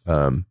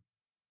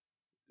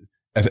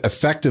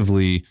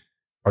effectively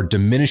are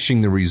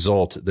diminishing the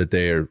result that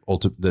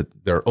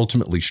they're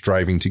ultimately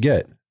striving to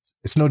get.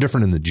 It's no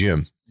different in the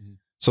gym.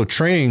 So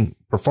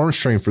performance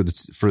training for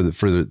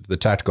the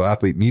tactical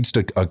athlete needs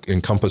to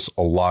encompass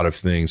a lot of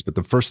things. But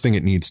the first thing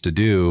it needs to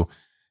do,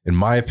 in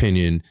my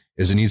opinion,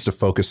 is it needs to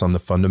focus on the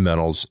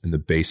fundamentals and the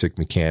basic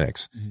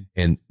mechanics.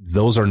 And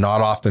those are not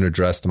often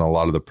addressed in a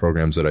lot of the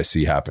programs that I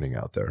see happening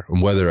out there.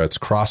 And whether it's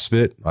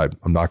CrossFit,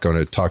 I'm not going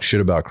to talk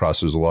shit about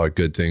CrossFit. There's a lot of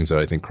good things that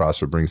I think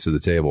CrossFit brings to the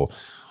table,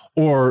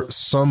 or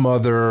some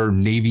other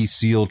Navy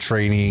SEAL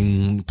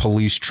training,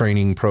 police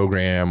training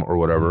program, or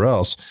whatever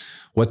else.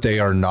 What they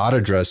are not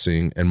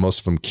addressing, and most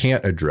of them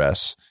can't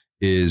address,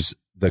 is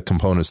the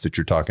components that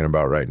you're talking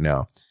about right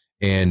now.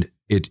 And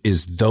it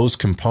is those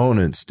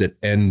components that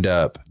end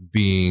up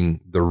being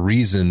the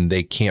reason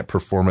they can't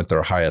perform at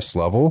their highest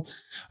level,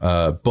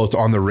 both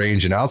on the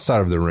range and outside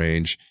of the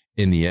range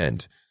in the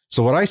end.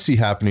 So what I see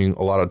happening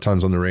a lot of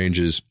times on the range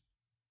is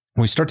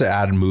when we start to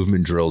add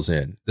movement drills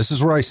in, this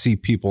is where I see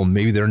people,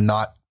 maybe they're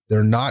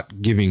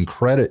not giving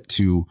credit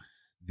to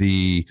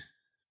the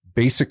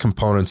basic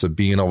components of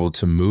being able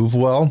to move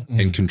well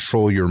and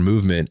control your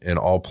movement in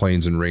all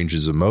planes and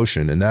ranges of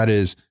motion. And that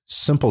is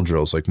simple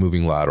drills like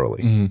moving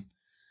laterally.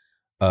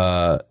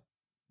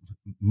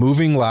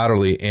 Moving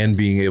laterally and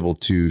being able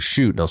to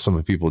shoot. Now, some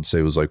of the people would say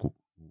it was like,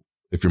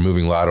 if you're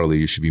moving laterally,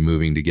 you should be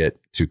moving to get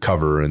to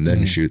cover and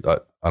then shoot. I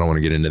don't want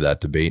to get into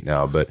that debate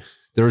now, but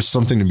there is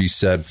something to be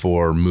said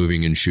for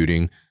moving and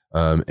shooting,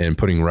 and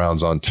putting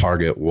rounds on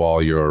target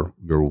while you're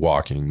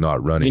walking,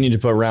 not running. You need to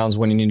put rounds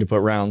when you need to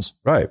put rounds.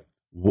 Right.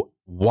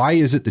 Why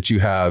is it that you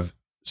have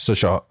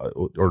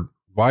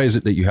why is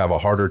it that you have a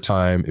harder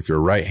time if you're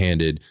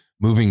right-handed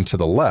moving to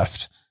the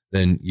left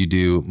than you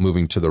do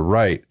moving to the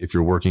right if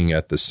you're working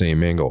at the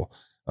same angle?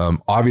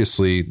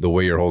 Obviously, the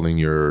way you're holding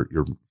your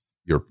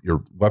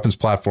weapons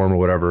platform or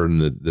whatever,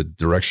 and the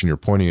direction you're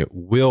pointing it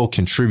will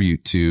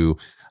contribute to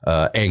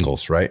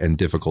angles, right, and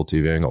difficulty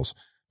of angles.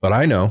 But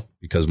I know,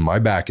 because my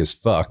back is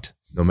fucked,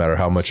 no matter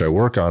how much I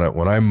work on it,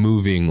 when I'm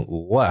moving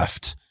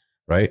left,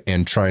 right,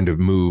 and trying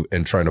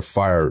to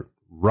fire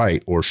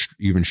right or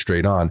even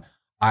straight on,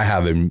 I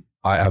have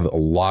a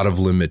lot of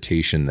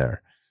limitation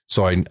there.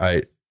 So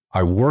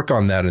I work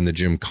on that in the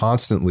gym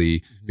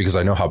constantly because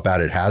I know how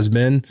bad it has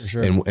been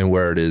and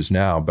where it is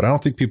now. But I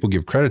don't think people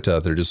give credit to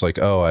that. They're just like,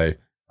 oh,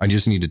 I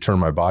just need to turn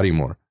my body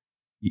more.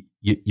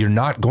 You're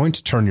not going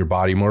to turn your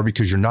body more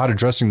because you're not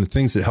addressing the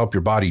things that help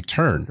your body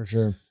turn. For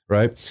sure.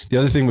 Right. The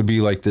other thing would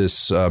be like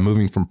this,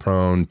 moving from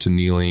prone to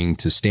kneeling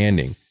to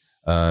standing,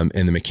 and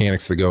the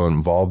mechanics that go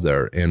involved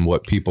there, and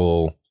what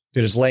people.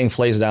 Dude, it's laying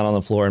flays down on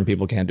the floor and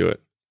people can't do it.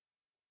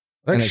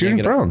 Like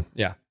shooting prone.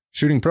 Yeah.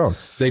 Shooting prone.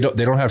 They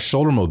don't have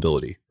shoulder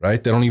mobility,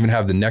 right? They don't even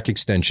have the neck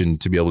extension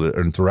to be able to,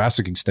 and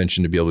thoracic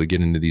extension to be able to get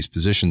into these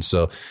positions.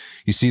 So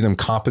you see them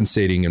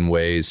compensating in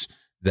ways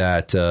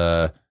that,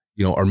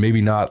 are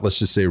maybe not, let's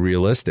just say,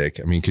 realistic.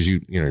 I mean, because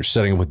you're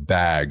setting up with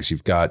bags.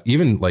 You've got,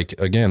 even like,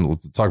 again, we'll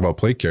talk about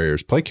plate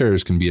carriers. Plate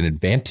carriers can be an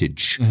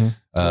advantage.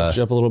 Props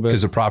you up a little bit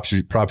because it props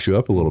you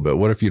up a little bit.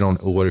 What if you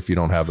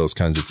don't have those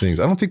kinds of things?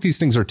 I don't think these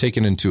things are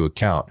taken into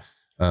account.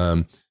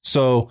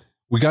 So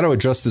we got to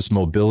adjust this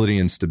mobility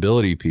and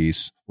stability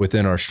piece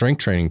within our strength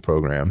training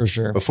program For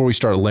sure. before we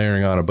start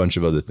layering on a bunch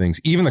of other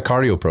things, even the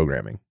cardio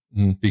programming,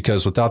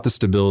 because without the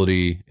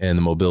stability and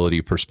the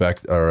mobility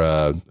perspective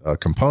or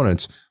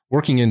components,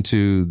 working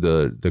into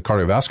the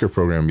cardiovascular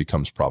program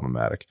becomes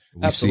problematic.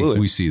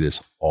 We see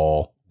this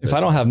all. If I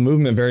don't have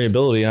movement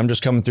variability, I'm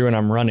just coming through and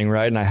I'm running,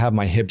 right? And I have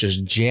my hip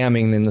just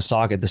jamming in the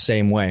socket the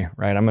same way,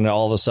 right? I'm going to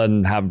all of a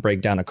sudden have a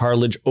breakdown of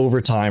cartilage over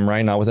time,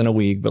 right? Not within a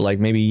week, but like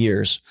maybe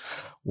years.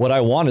 What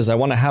I want is I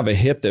want to have a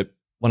hip that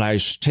when I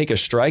take a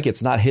strike,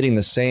 it's not hitting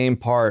the same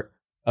part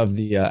of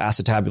the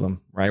acetabulum,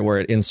 right? Where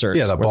it inserts.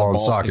 Yeah, the ball and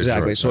socket.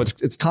 Exactly. So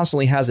it's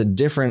constantly has a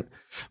different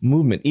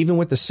movement, even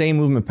with the same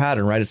movement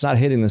pattern, right? It's not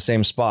hitting the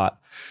same spot.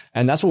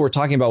 And that's what we're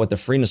talking about with the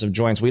freeness of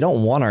joints. We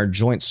don't want our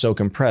joints so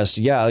compressed.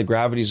 Yeah, the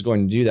gravity is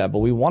going to do that, but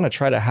we want to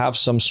try to have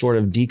some sort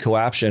of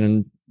decoaption.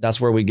 And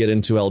that's where we get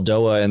into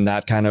Eldoa and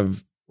that kind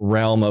of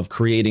realm of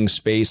creating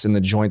space in the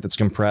joint that's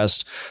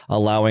compressed,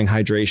 allowing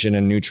hydration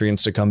and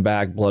nutrients to come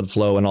back, blood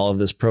flow, and all of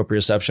this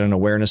proprioception and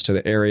awareness to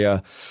the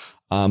area.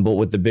 But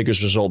with the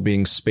biggest result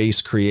being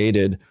space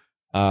created,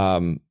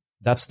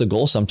 that's the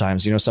goal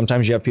sometimes.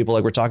 Sometimes you have people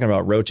like we're talking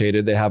about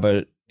rotated. They have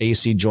a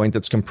AC joint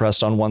that's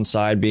compressed on one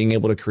side, being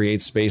able to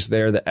create space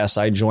there, the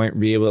SI joint,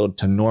 be able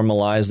to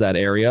normalize that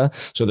area.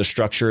 So the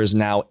structure is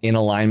now in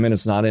alignment.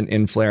 It's not an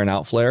in flare and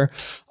out flare,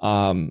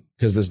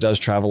 because this does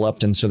travel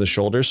up into the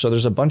shoulders. So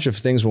there's a bunch of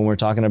things when we're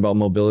talking about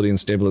mobility and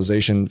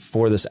stabilization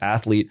for this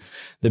athlete.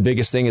 The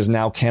biggest thing is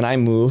now, can I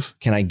move?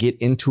 Can I get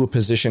into a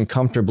position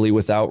comfortably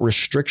without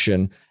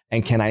restriction?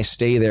 And can I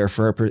stay there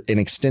for an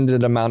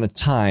extended amount of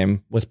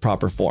time with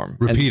proper form?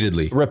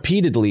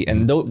 Repeatedly.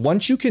 And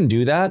once you can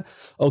do that,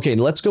 okay,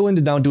 let's go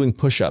into now doing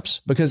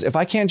push-ups. Because if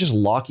I can't just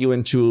lock you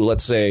into,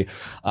 let's say,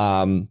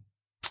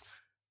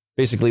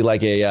 basically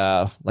like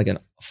a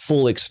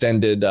full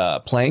extended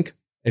plank,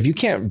 if you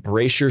can't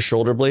brace your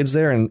shoulder blades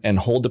there and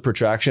hold the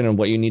protraction and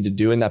what you need to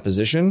do in that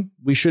position,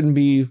 we shouldn't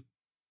be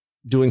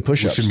doing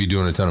push-ups. We shouldn't be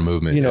doing a ton of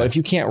movement. If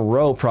you can't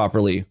row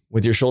properly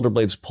with your shoulder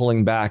blades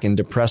pulling back and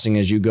depressing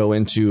as you go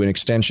into an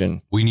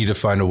extension. We need to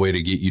find a way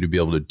to get you to be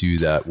able to do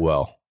that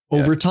well.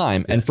 Over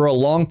time and for a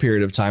long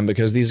period of time,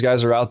 because these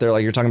guys are out there,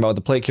 like you're talking about with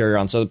the plate carrier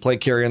on. So the plate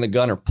carrier and the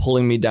gun are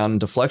pulling me down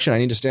into flexion. I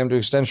need to stand to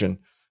extension.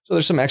 So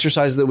there's some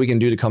exercises that we can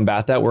do to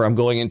combat that, where I'm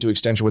going into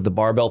extension with the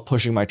barbell,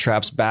 pushing my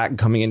traps back,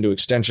 coming into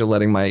extension,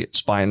 letting my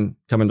spine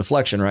come into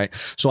flexion, right?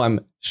 So I'm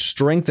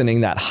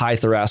strengthening that high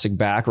thoracic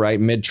back,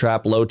 right? Mid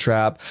trap, low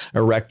trap,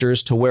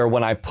 erectors, to where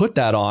when I put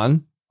that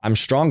on, I'm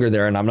stronger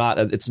there and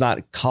it's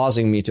not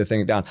causing me to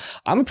think down.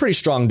 I'm a pretty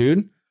strong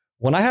dude.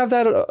 When I have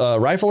that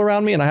rifle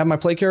around me and I have my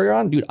plate carrier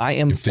on, dude, I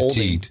am folding.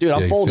 Fatigued. Dude,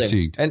 I'm folding.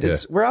 Fatigued. And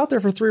we're out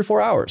there for 3 or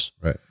 4 hours.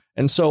 Right.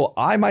 And so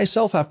I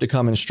myself have to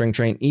come and strength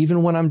train,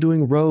 even when I'm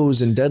doing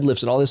rows and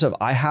deadlifts and all this stuff.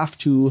 I have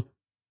to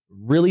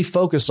really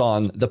focus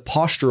on the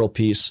postural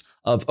piece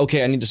of,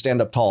 okay, I need to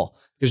stand up tall,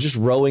 because just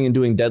rowing and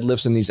doing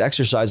deadlifts and these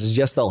exercises,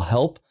 yes, they'll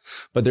help,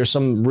 but there's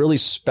some really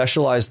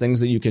specialized things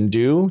that you can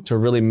do to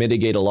really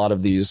mitigate a lot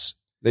of these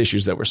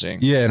issues that we're seeing.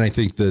 Yeah. And I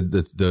think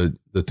the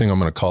thing I'm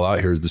going to call out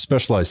here is the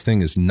specialized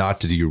thing is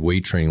not to do your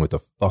weight training with a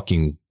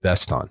fucking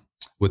vest on,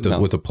 with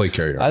a plate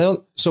carrier.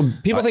 So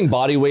people think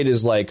body weight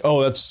is like,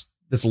 oh, that's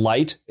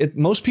light.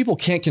 Most people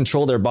can't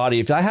control their body.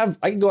 If I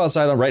can go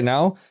outside right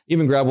now,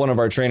 even grab one of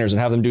our trainers and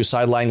have them do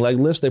side lying leg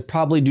lifts. They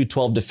probably do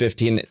 12 to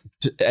 15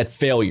 at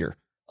failure.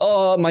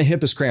 Oh, my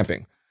hip is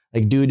cramping.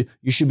 Like, dude,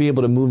 you should be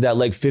able to move that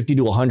leg 50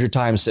 to 100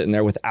 times sitting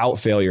there without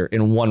failure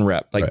in one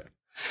rep. Right.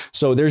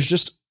 So there's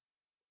just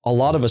a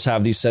lot of us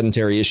have these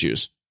sedentary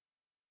issues.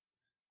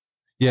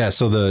 Yeah.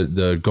 So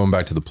the going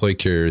back to the plate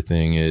carrier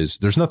thing is,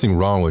 there's nothing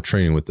wrong with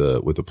training with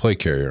the plate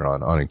carrier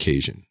on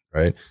occasion.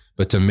 Right.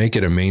 But to make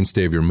it a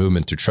mainstay of your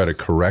movement, to try to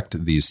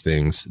correct these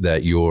things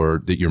that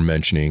you're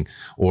mentioning,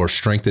 or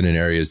strengthen in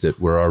areas that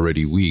were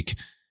already weak,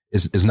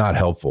 is not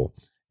helpful.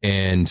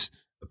 And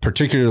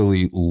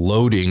particularly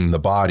loading the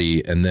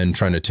body and then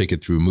trying to take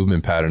it through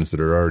movement patterns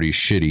that are already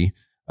shitty,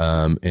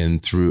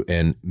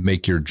 and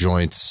make your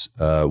joints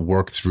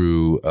work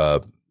through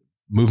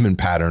movement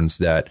patterns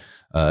that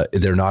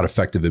they're not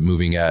effective at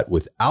moving at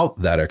without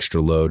that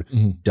extra load,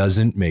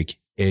 doesn't make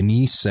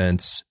any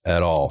sense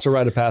at all. It's a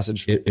rite of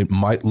passage. It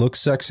might look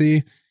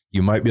sexy.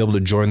 You might be able to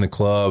join the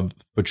club,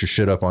 put your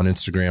shit up on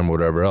Instagram,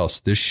 whatever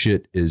else. This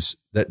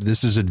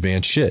is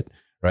advanced shit,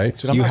 right?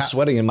 Dude, I'm not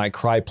sweating in my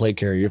cry plate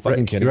carrier. You're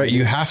fucking kidding me. Right.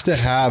 You have to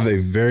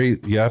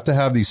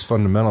have these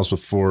fundamentals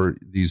before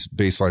these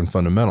baseline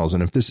fundamentals.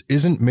 And if this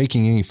isn't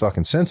making any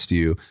fucking sense to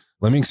you,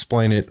 let's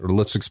explain it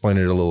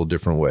a little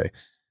different way.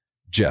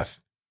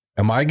 Jeff,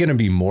 am I going to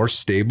be more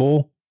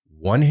stable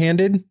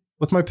one-handed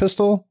with my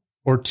pistol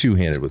or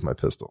two-handed with my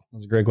pistol?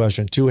 That's a great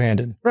question.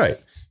 Two-handed. Right.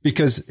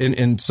 Because,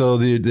 and so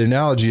the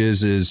analogy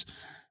is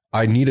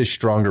I need a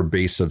stronger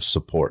base of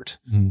support,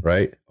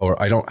 right?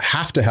 Or I don't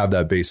have to have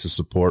that base of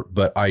support,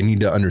 but I need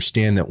to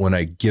understand that when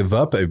I give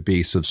up a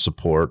base of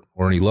support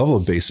or any level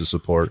of base of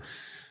support,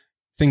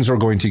 things are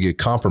going to get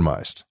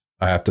compromised.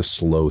 I have to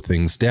slow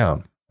things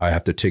down. I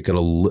have to take it a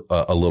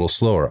little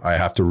slower. I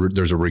have to,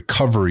 there's a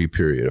recovery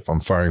period. If I'm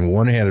firing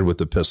one-handed with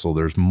the pistol,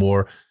 there's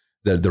more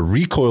that the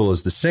recoil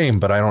is the same,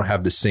 but I don't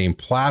have the same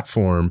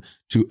platform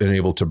to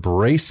enable to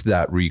brace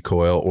that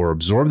recoil or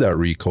absorb that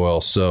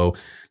recoil. So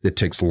it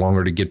takes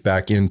longer to get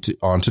back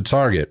onto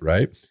target.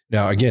 Right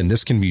now, again,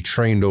 this can be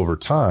trained over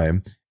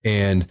time,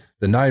 and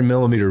the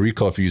 9mm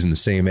recoil, if you're using the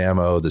same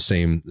ammo, the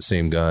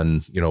same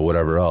gun,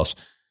 whatever else,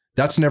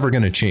 that's never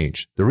going to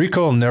change. The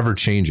recoil never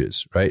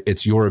changes, right?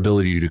 It's your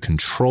ability to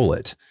control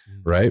it,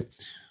 right?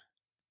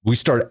 We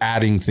start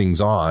adding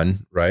things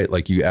on, right?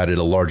 Like you added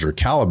a larger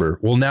caliber.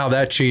 Well, now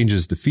that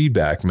changes the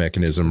feedback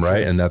mechanism,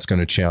 right? And that's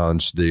going to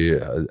challenge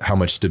the how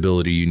much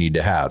stability you need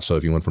to have. So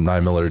if you went from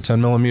 9mm to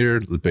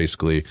 10mm,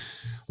 basically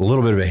a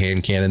little bit of a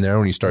hand cannon there.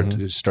 When you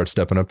start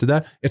stepping up to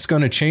that, it's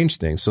going to change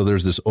things. So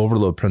there's this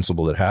overload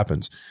principle that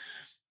happens.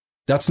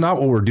 That's not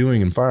what we're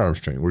doing in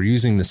firearms training. We're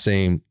using the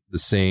same.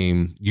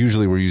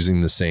 Usually we're using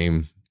the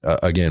same,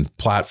 again,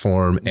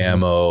 platform,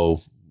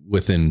 ammo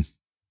within,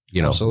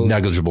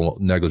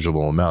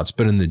 negligible amounts.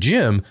 But in the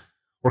gym,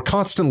 we're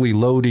constantly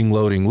loading,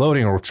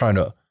 or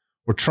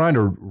we're trying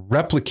to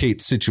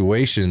replicate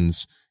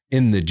situations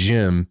in the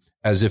gym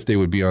as if they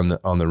would be on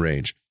the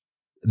range.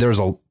 There's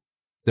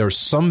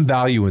some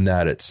value in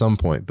that at some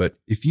point. But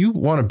if you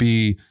want to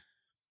be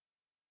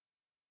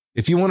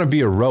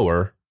a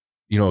rower,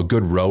 a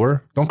good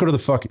rower, don't go to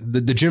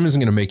the gym isn't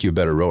going to make you a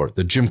better rower.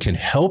 The gym can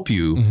help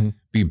you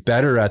be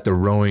better at the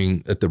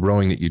rowing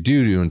that you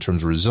do in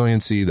terms of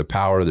resiliency, the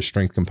power, the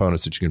strength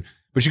components that you can,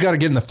 but you got to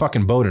get in the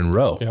fucking boat and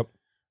row. Yep.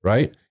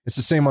 Right. It's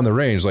the same on the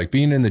range. Like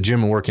being in the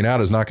gym and working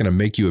out is not going to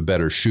make you a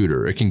better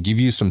shooter. It can give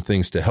you some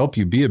things to help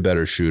you be a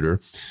better shooter.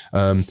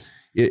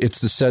 It's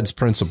the SEDS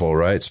principle,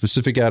 right?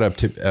 Specific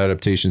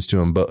adaptations to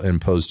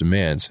impose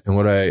demands. And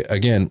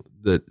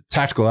the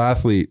tactical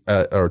athlete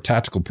or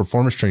tactical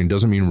performance training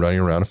doesn't mean running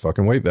around a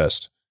fucking weight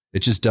vest. It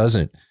just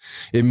doesn't.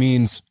 It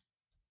means,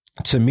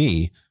 to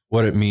me,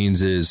 what it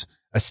means is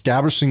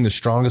establishing the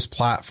strongest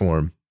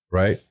platform,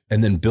 right?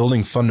 And then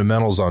building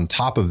fundamentals on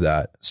top of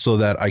that so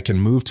that I can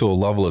move to a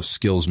level of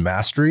skills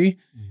mastery.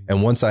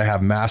 And once I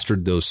have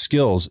mastered those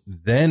skills,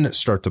 then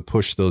start to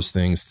push those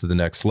things to the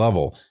next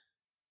level.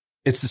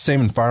 It's the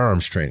same in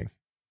firearms training,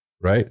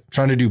 right?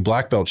 Trying to do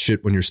black belt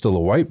shit when you're still a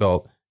white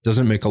belt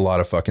doesn't make a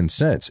lot of fucking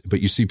sense, but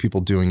you see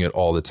people doing it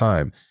all the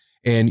time.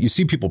 And you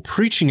see people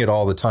preaching it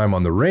all the time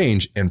on the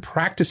range and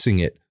practicing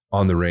it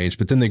on the range,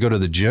 but then they go to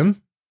the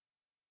gym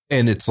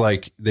and it's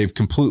like they've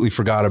completely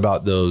forgot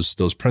about those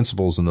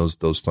principles and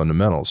those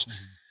fundamentals.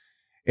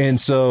 And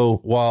so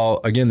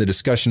while, again, the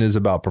discussion is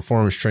about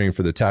performance training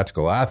for the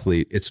tactical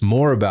athlete, it's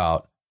more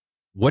about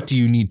what do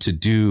you need to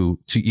do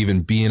to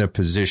even be in a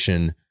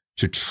position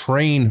to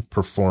train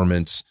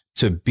performance,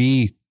 to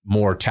be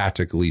more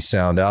tactically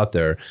sound out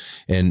there.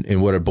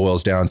 And what it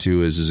boils down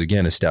to is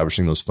again,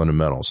 establishing those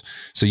fundamentals.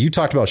 So you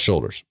talked about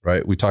shoulders,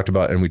 right? We talked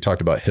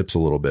about hips a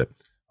little bit.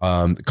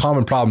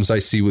 Common problems I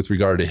see with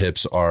regard to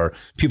hips are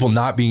people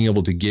not being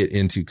able to get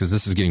into, because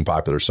this is getting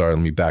popular. Sorry,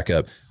 let me back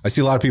up. I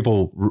see a lot of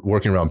people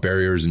working around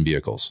barriers in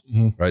vehicles,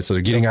 right? So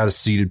they're getting out of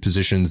seated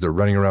positions. They're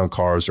running around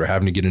cars. They're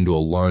having to get into a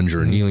lunge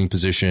or a kneeling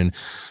position.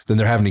 Then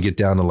they're having to get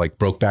down to like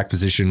broke back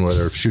position where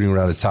they're shooting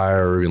around a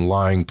tire or in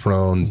lying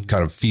prone,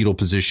 kind of fetal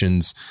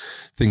positions,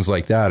 things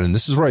like that. And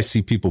this is where I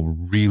see people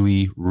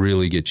really,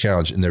 really get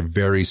challenged, and they're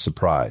very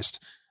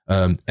surprised.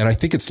 And I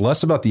think it's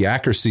less about the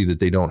accuracy that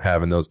they don't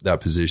have in those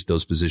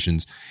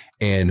positions,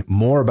 and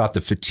more about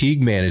the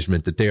fatigue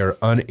management that they are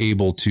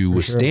unable to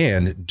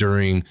withstand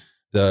during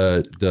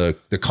the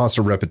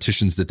constant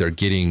repetitions that they're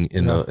getting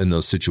in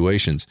those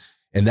situations.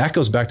 And that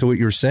goes back to what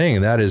you were saying,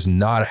 and that is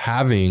not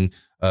having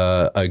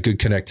a good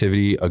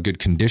connectivity, a good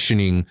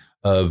conditioning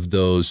of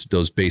those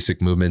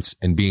basic movements,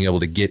 and being able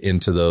to get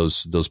into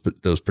those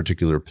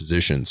particular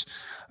positions.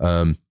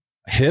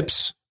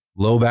 Hips,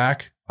 low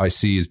back, I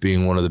see as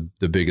being one of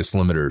the biggest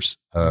limiters,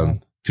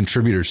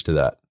 contributors to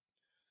that.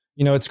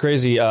 It's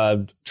crazy.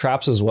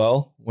 Traps as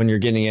well. When you're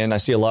getting in, I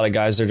see a lot of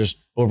guys, they're just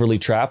overly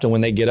trapped. And when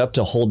they get up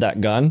to hold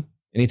that gun,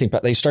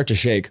 they start to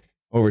shake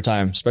over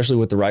time, especially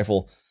with the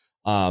rifle.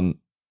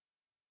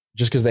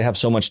 Just because they have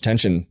so much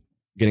tension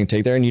getting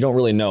take there, and you don't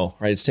really know,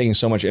 right? It's taking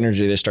so much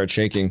energy. They start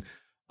shaking.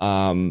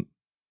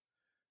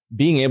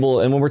 Being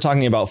able, and when we're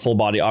talking about full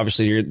body,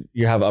 obviously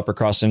you have upper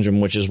cross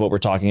syndrome, which is what we're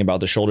talking about: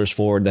 the shoulders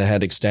forward, the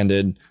head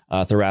extended,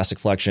 thoracic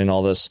flexion,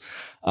 all this.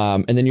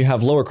 And then you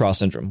have lower cross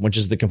syndrome, which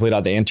is the complete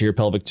out, the anterior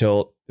pelvic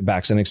tilt, the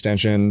backside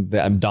extension,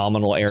 the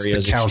abdominal areas.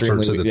 It's the counter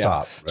to the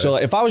top. Right? So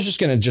if I was just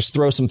going to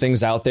throw some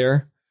things out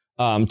there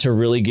to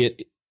really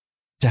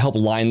to help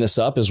line this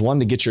up, is one,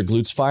 to get your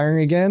glutes firing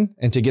again,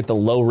 and to get the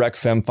low rec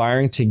fem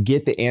firing, to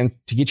get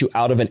you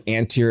out of an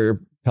anterior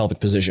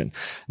pelvic position.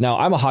 Now,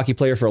 I'm a hockey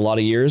player for a lot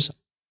of years.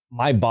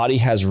 My body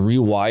has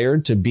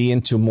rewired to be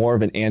into more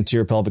of an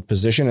anterior pelvic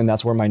position, and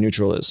that's where my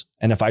neutral is.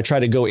 And if I try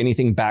to go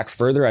anything back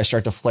further, I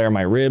start to flare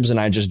my ribs, and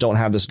I just don't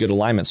have this good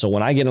alignment. So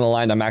when I get in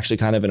aligned, I'm actually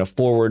kind of in a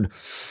forward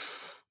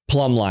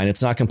plumb line.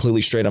 It's not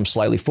completely straight. I'm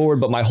slightly forward,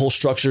 but my whole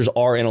structures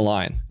are in a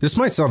line. This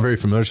might sound very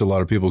familiar to a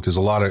lot of people because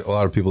a lot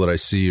of people that I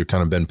see are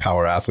kind of been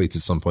power athletes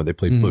at some point. They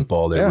played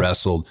football, they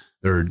wrestled,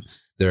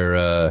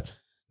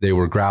 they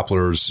were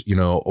grapplers,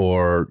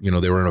 or,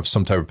 they were in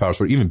some type of power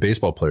sport, even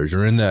baseball players. Or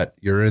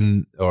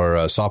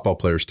softball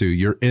players too.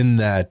 You're in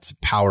that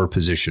power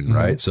position,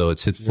 right? So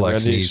it's hip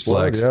flex, knees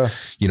flex,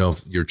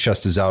 your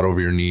chest is out over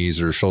your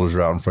knees or shoulders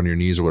are out in front of your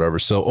knees or whatever.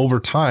 So over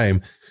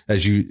time,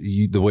 as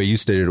you the way you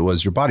stated it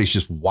was, your body's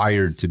just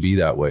wired to be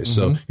that way.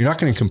 So you're not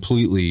going to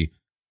completely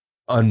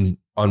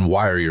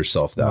unwire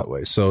yourself that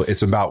way. So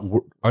it's about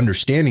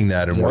understanding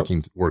that and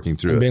working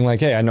through it. Being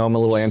like, hey, I know I'm a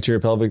little anterior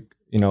pelvic,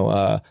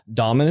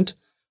 dominant.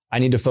 I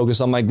need to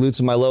focus on my glutes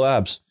and my low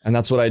abs. And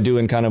that's what I do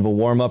in kind of a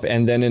warm up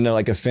and then in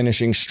like a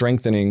finishing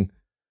strengthening.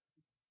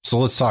 So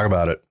let's talk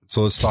about it.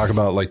 So let's talk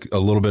about like a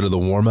little bit of the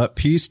warm up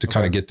piece to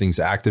kind of get things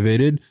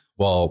activated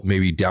while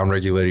maybe down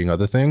regulating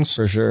other things.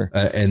 For sure.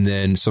 And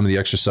then some of the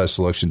exercise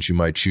selections you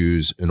might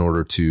choose in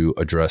order to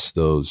address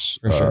those,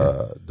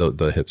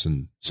 the hips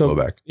and low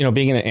back.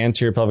 Being in an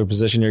anterior pelvic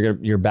position,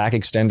 your back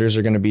extenders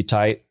are going to be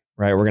tight,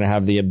 right? We're going to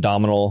have the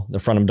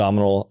front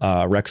abdominal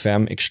rec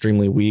fem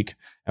extremely weak.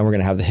 And we're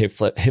going to have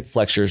the hip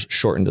flexors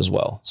shortened as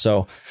well.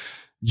 So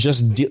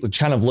just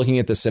kind of looking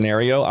at the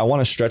scenario, I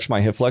want to stretch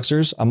my hip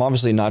flexors. I'm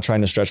obviously not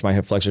trying to stretch my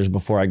hip flexors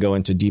before I go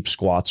into deep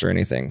squats or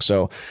anything.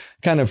 So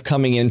kind of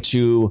coming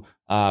into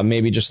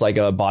maybe just like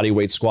a body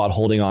weight squat,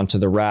 holding onto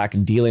the rack,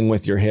 dealing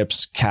with your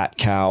hips, cat,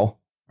 cow, all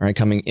right,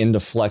 coming into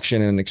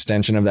flexion and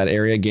extension of that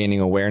area,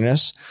 gaining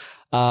awareness,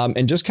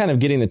 and just kind of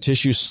getting the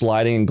tissues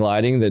sliding and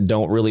gliding that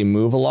don't really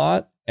move a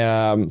lot.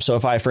 So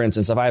if I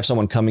have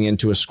someone coming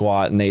into a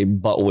squat and they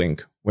butt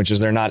wink, which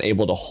is they're not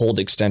able to hold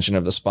extension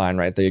of the spine,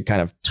 right? They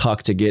kind of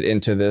tuck to get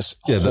into this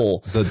hole.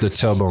 The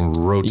tailbone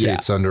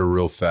rotates under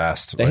real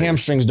fast. The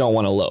hamstrings don't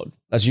want to load.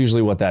 That's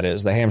usually what that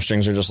is. The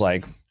hamstrings are just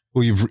like,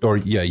 well,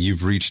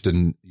 you've reached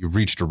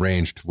a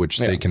range to which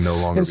they can no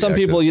longer. And some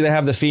people, they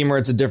have the femur,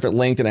 it's a different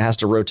length and it has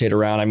to rotate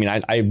around. I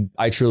mean,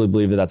 I truly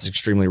believe that that's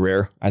extremely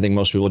rare. I think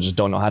most people just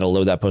don't know how to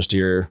load that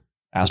posterior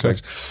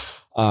aspect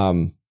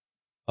of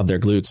their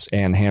glutes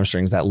and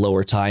hamstrings, that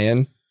lower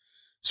tie-in.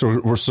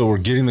 So we're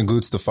getting the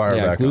glutes to fire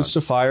back. Glutes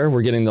to fire.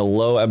 We're getting the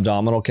low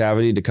abdominal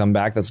cavity to come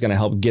back. That's going to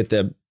help get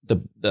the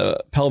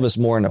pelvis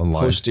more in a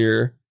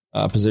posterior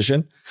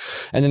position.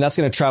 And then that's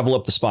going to travel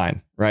up the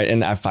spine, right?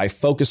 And if I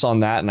focus on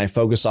that and I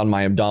focus on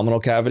my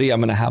abdominal cavity, I'm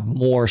going to have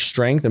more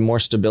strength and more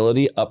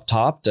stability up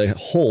top to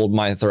hold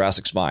my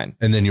thoracic spine.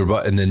 And then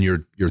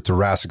your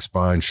thoracic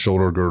spine,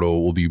 shoulder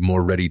girdle will be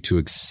more ready to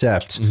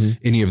accept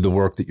any of the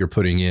work that you're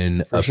putting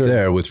in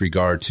there with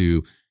regard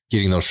to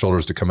getting those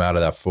shoulders to come out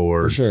of that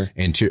forward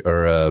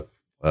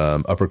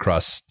upper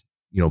cross,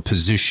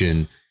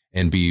 position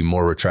and be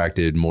more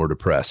retracted, more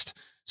depressed.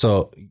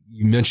 So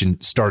you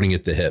mentioned starting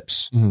at the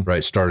hips,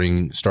 right?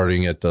 Starting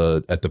at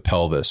the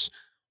pelvis.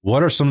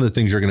 What are some of the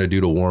things you're going to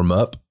do to warm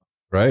up,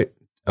 right?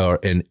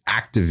 And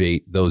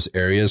activate those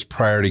areas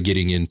prior to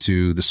getting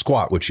into the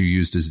squat, which you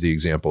used as the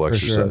example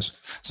exercise.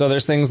 Sure. So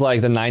there's things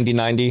like the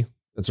 90-90.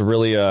 It's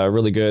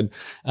really good.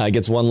 It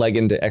gets one leg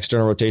into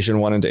external rotation,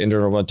 one into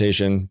internal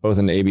rotation, both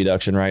into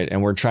abduction, right?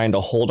 And we're trying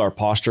to hold our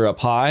posture up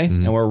high.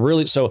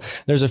 And so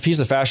there's a piece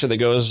of fascia that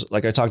goes,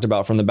 like I talked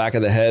about, from the back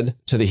of the head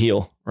to the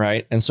heel,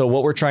 right? And so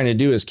what we're trying to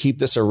do is keep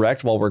this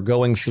erect while we're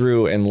going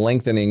through and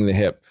lengthening the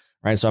hip,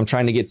 right? So I'm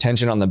trying to get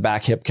tension on the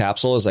back hip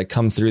capsule as I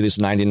come through this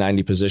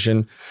 90-90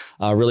 position,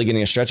 really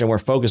getting a stretch. And we're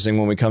focusing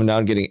when we come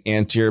down, getting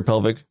anterior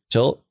pelvic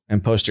tilt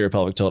and posterior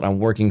pelvic tilt. I'm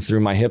working through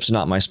my hips,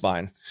 not my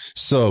spine.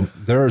 So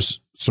there's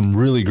some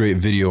really great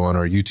video on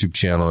our YouTube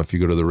channel. If you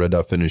go to the Red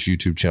Dot Fitness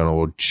YouTube channel,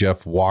 where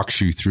Jeff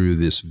walks you through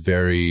this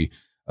very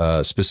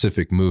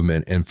specific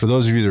movement. And for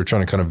those of you that are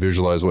trying to kind of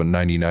visualize what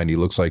 90-90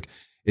 looks like,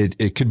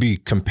 it could be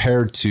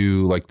compared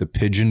to like the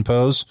pigeon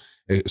pose.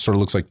 It sort of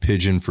looks like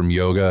pigeon from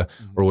yoga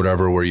or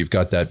whatever, where you've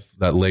got that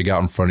leg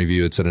out in front of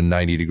you. It's at a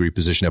 90-degree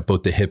position at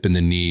both the hip and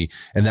the knee.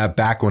 And that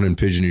back one in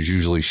pigeon is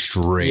usually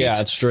straight. Yeah,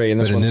 it's straight.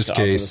 And but in this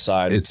case,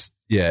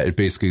 it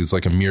basically is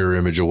like a mirror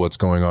image of what's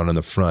going on in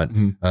the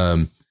front.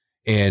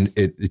 And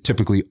it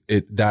typically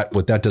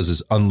what that does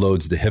is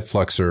unloads the hip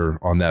flexor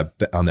on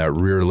that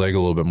rear leg a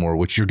little bit more,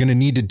 which you're going to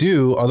need to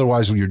do.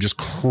 Otherwise, you're just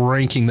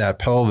cranking that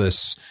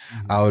pelvis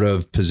out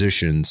of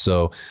position.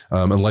 So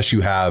unless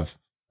you have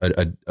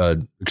a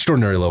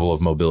extraordinary level of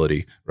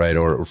mobility, right,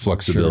 or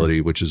flexibility,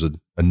 which is a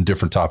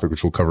different topic,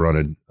 which we'll cover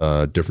on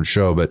a different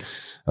show. But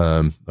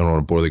I don't want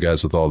to bore the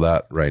guys with all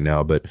that right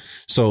now. But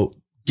so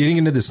getting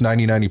into this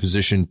 90-90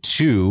 position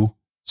to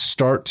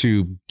start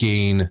to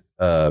gain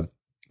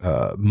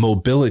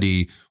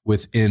mobility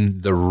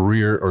within the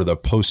rear or the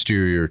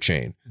posterior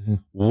chain.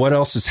 What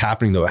else is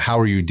happening though? How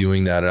are you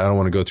doing that? And I don't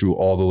want to go through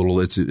all the little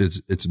it's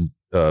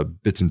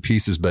bits and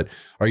pieces, but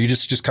are you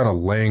just kind of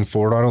laying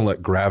forward on it and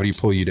let gravity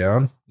pull you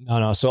down?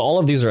 No. So all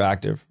of these are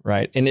active,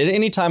 right? And at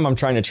any time I'm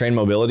trying to train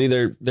mobility,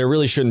 there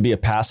really shouldn't be a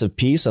passive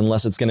piece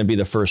unless it's going to be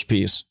the first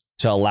piece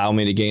to allow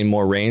me to gain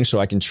more range so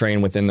I can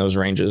train within those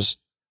ranges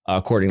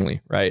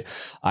accordingly, right?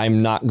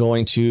 I'm not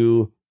going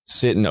to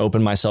sit and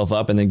open myself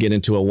up and then get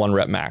into a 1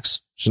 rep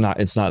max.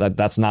 That's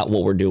not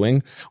what we're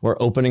doing. We're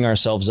opening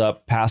ourselves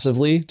up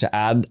passively to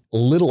add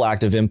little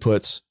active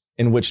inputs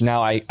in which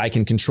now I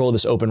can control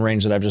this open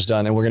range that I've just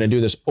done. And we're going to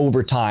do this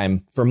over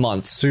time for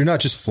months. So you're not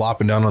just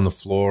flopping down on the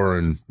floor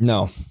and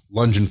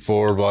lunging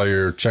forward while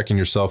you're checking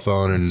your cell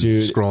phone and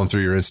scrolling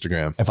through your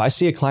Instagram. If I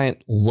see a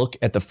client look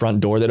at the front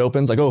door that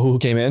opens, like, oh, who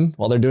came in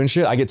while they're doing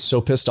shit, I get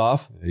so pissed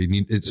off.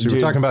 So we're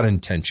talking about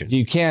intention.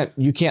 You can't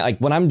like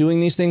when I'm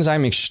doing these things,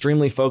 I'm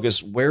extremely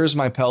focused. Where is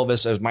my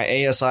pelvis? Is my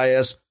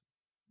ASIS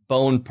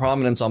bone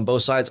prominence on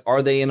both sides?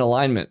 Are they in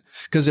alignment?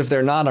 Because if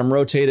they're not, I'm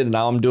rotated and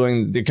now I'm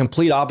doing the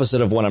complete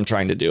opposite of what I'm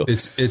trying to do.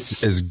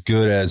 It's as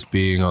good as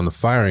being on the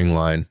firing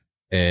line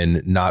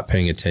and not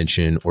paying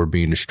attention or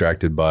being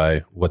distracted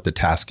by what the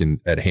task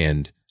at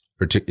hand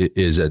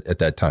is at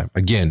that time.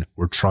 Again,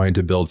 we're trying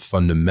to build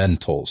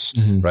fundamentals,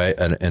 right?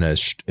 And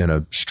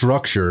a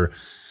structure,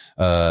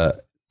 a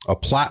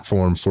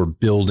platform for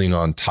building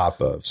on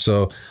top of.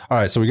 So, all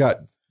right. So we got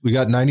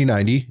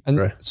 90-90. And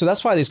right. So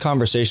that's why these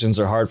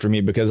conversations are hard for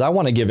me, because I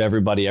want to give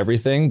everybody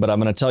everything, but I'm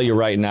going to tell you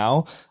right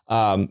now,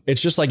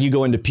 it's just like you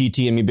go into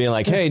PT and me being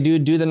like, hey,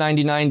 dude, do the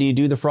 90-90,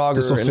 do the Frogger.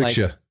 This will fix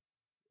you.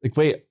 Like,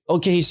 wait,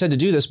 okay, he said to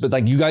do this, but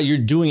like you're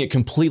doing it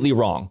completely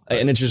wrong. Right.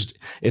 And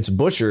it's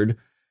butchered.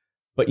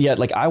 But yet,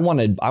 like, I want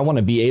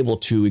to be able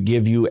to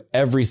give you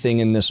everything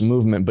in this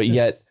movement, but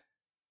yet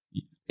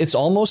it's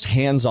almost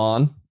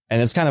hands-on.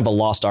 And it's kind of a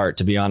lost art,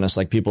 to be honest.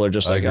 Like, people are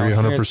just like, I agree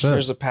 100%.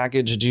 Here's a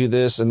package, do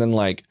this. And then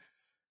like,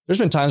 there's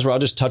been times where I'll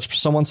just touch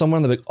someone somewhere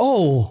and they're like,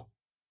 oh,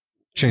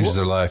 changes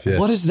their life. Yeah.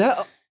 What is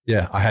that?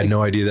 Yeah. I had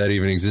no idea that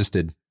even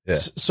existed. Yeah.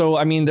 So,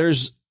 I mean,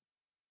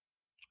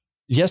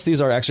 yes,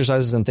 these are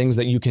exercises and things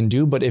that you can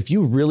do, but if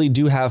you really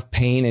do have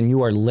pain and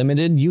you are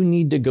limited, you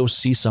need to go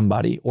see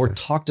somebody or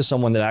talk to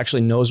someone that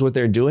actually knows what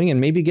they're doing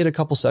and maybe get a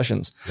couple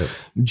sessions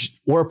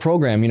or a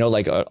program,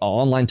 like an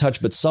online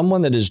touch, but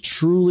someone that is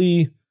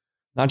truly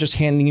not just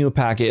handing you a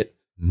packet.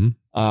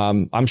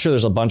 I'm sure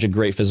there's a bunch of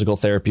great physical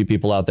therapy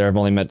people out there. I've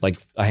only met like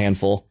a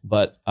handful,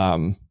 but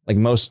like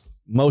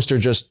most are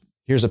just,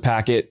 here's a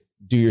packet,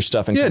 do your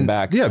stuff and come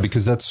back. Yeah,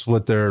 because that's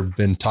what they're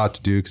been taught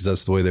to do, because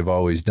that's the way they've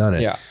always done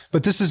it. Yeah.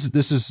 But this is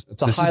the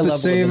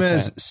same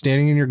as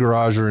standing in your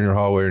garage or in your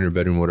hallway or in your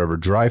bedroom, whatever,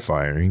 dry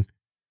firing,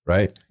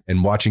 right?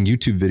 And watching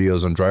YouTube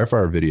videos on dry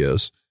fire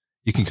videos.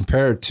 You can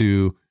compare it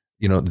to,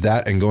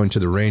 that and going to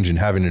the range and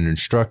having an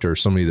instructor,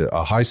 somebody that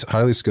a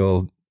highly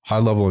skilled, high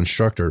level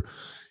instructor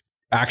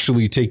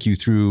actually take you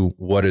through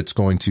what it's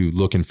going to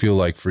look and feel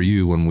like for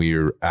you when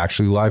we're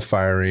actually live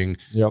firing,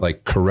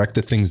 like correct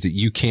the things that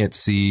you can't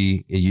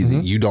see,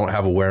 you don't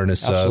have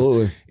awareness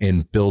of,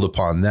 and build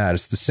upon that.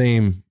 It's the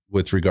same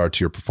with regard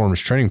to your performance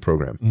training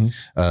program.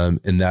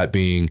 And that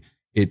being,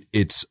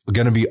 it's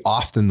going to be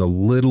often the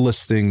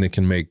littlest thing that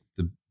can make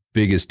the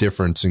biggest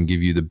difference and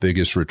give you the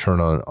biggest return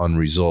on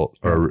result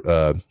or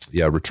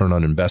return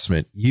on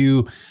investment.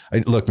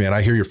 Look, man,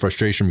 I hear your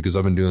frustration because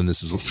I've been doing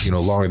this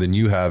longer than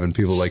you have, and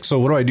people are like, so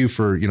what do I do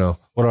for,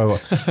 what do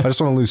I just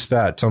want to lose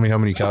fat. Tell me how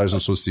many calories I'm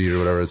supposed to eat or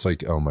whatever. It's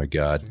like, oh my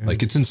God,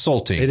 like it's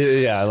insulting.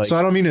 So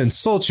I don't mean to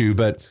insult you,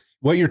 but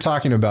what you're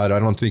talking about, I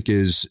don't think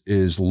is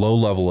low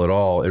level at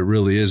all. It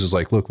really is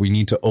like, look, we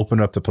need to open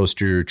up the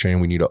posterior chain.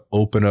 We need to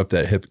open up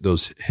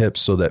those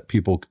hips so that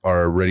people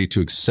are ready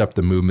to accept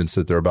the movements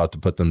that they're about to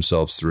put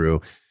themselves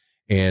through,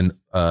 and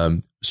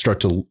start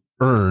to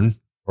learn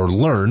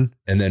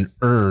and then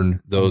earn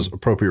those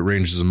appropriate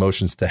ranges of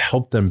motions to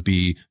help them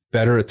be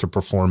better at their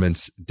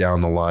performance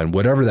down the line,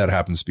 whatever that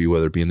happens to be,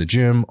 whether it be in the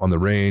gym, on the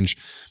range,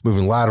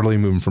 moving laterally,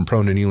 moving from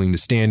prone to kneeling to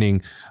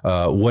standing,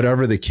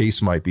 whatever the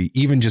case might be,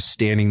 even just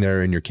standing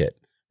there in your kit.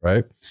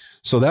 Right.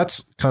 So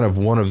that's kind of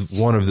one of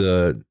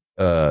the,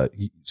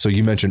 so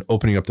you mentioned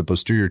opening up the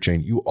posterior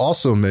chain. You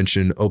also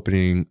mentioned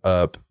opening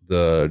up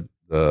the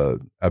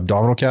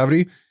abdominal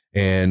cavity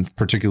and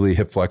particularly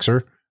hip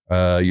flexor.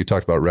 You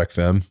talked about rec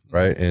fem,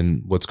 right?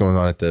 And what's going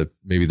on at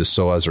maybe the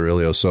psoas or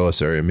iliopsoas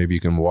area. Maybe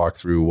you can walk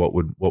through what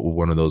would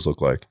one of those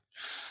look like?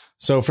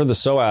 So for the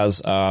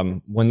psoas,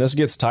 when this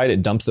gets tight,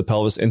 it dumps the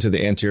pelvis into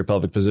the anterior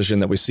pelvic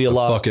position that we see a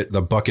lot.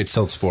 The bucket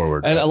tilts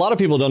forward. And a lot of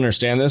people don't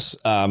understand this.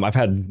 I've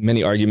had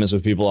many arguments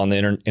with people on the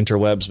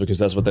interwebs because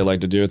that's what they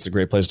like to do. It's a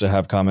great place to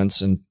have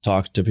comments and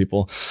talk to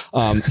people.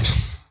 I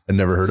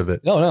never heard of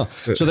it. No.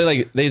 So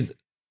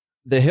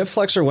the hip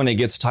flexor, when it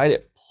gets tight,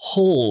 it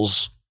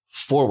pulls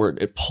forward.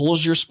 It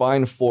pulls your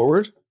spine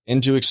forward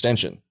into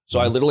extension. So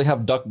I literally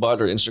have duck butt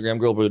or Instagram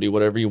girl booty,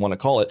 whatever you want to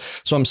call it.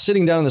 So I'm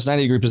sitting down in this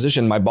 90-degree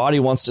position. My body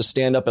wants to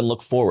stand up and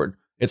look forward.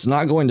 It's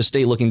not going to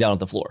stay looking down at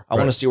the floor. I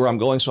want to see where I'm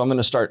going. So I'm going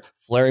to start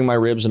flaring my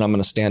ribs and I'm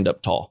going to stand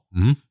up tall.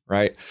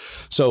 Right.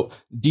 So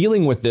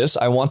dealing with this,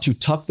 I want to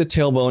tuck the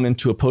tailbone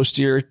into a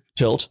posterior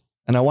tilt,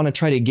 and I want to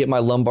try to get my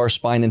lumbar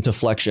spine into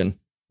flexion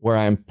where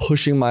I'm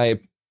pushing my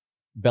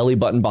belly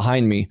button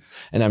behind me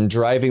and I'm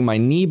driving my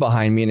knee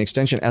behind me in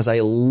extension as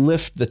I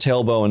lift the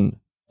tailbone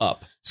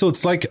up. So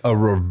it's like a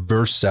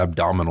reverse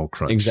abdominal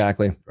crunch.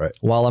 Exactly. Right.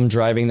 While I'm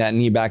driving that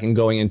knee back and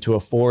going into a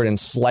forward and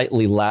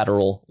slightly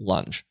lateral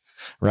lunge.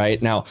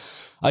 Right. Now,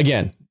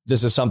 again,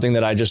 this is something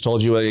that I just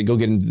told you, go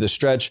get into the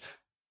stretch.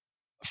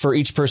 For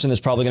each person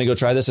that's probably going to go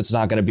try this, it's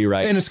not going to be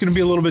right. And it's going to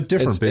be a little bit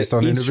different based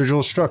on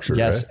individual structure.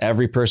 Yes, right?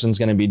 Every person's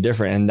going to be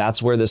different. And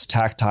that's where this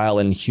tactile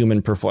and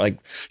human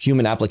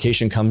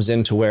application comes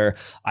into where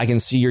I can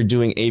see you're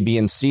doing A, B,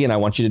 and C. And I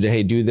want you to,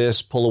 hey, do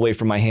this, pull away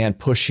from my hand,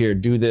 push here,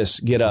 do this,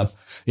 get up,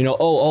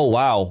 oh,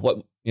 wow.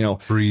 What,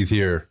 breathe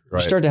here.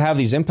 Right. You start to have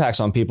these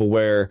impacts on people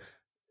where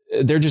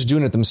they're just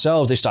doing it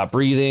themselves. They stop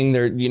breathing.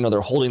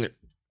 They're holding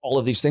all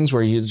of these things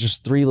where you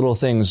just 3 little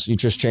things, you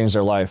just change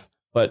their life.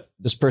 But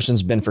this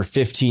person's been for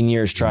 15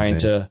 years trying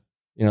to,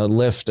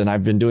 lift. And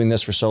I've been doing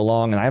this for so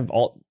long. And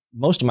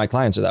most of my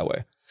clients are that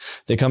way.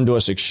 They come to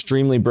us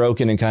extremely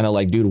broken and kind of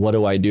like, dude, what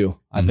do I do?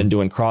 I've been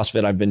doing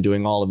CrossFit. I've been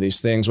doing all of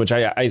these things, which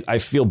I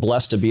feel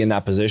blessed to be in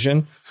that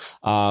position.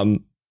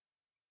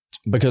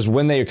 Because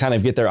when they kind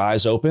of get their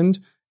eyes opened,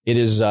 it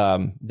is,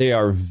 they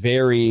are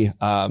very,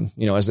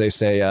 as they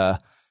say,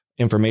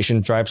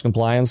 information drives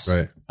compliance.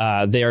 Right.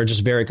 They are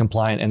just very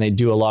compliant and they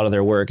do a lot of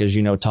their work, as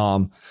you know,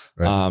 Tom,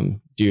 right.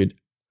 Dude,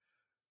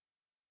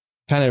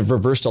 kind of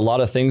reversed a lot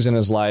of things in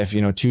his life,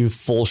 2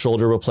 full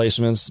shoulder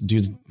replacements.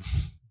 Dude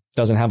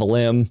doesn't have a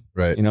limb,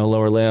 right.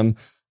 Lower limb.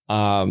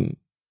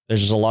 There's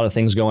just a lot of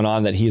things going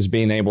on that he's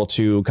being able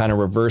to kind of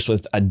reverse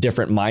with a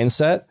different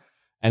mindset.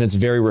 And it's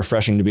very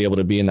refreshing to be able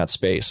to be in that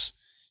space.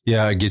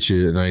 Yeah, I get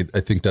you. And I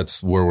think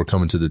that's where we're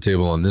coming to the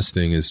table on this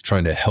thing is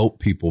trying to help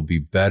people be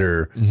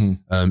better.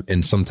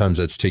 And sometimes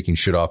that's taking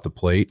shit off the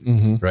plate.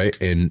 Right.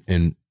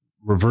 And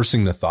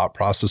reversing the thought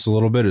process a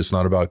little bit. It's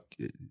not about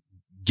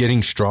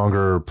getting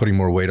stronger, putting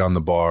more weight on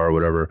the bar or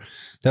whatever.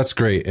 That's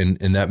great. And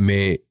that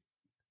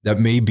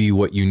may be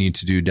what you need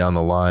to do down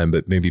the line,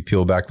 but maybe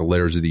peel back the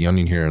layers of the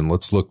onion here and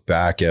let's look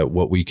back at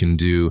what we can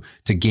do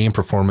to gain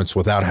performance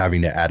without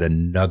having to add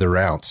another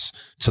ounce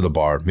to the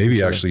bar.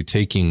 Maybe actually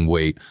taking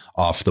weight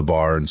off the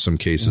bar in some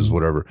cases,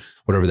 whatever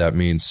that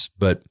means.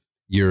 But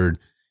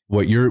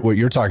what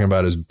you're talking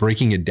about is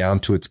breaking it down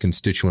to its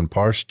constituent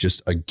parts,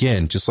 just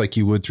like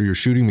you would through your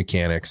shooting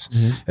mechanics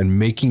and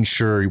making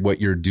sure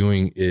what you're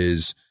doing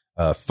is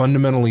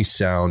fundamentally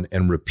sound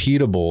and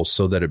repeatable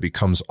so that it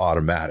becomes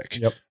automatic.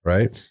 Yep.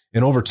 Right.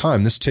 And over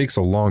time, this takes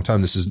a long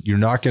time. You're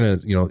not going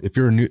to, if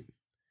you're to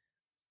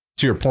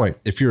your point,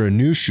 if you're a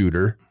new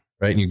shooter,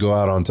 right. And you go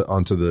out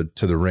onto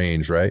the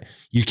range, right.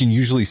 You can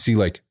usually see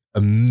like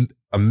a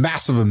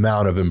massive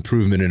amount of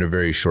improvement in a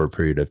very short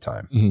period of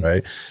time,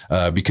 right?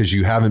 Because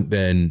you haven't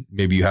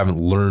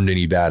learned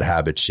any bad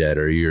habits yet,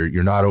 or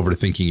you're not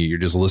overthinking it. You're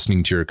just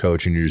listening to your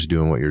coach and you're just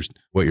doing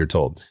what you're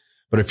told.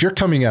 But if you're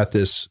coming at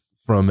this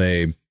from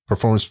a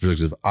performance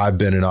perspective, I've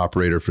been an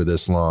operator for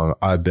this long,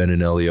 I've been an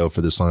LEO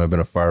for this long, I've been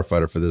a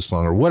firefighter for this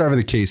long, or whatever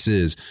the case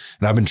is,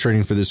 and I've been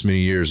training for this many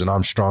years, and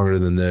I'm stronger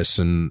than this,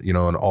 and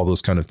and all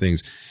those kind of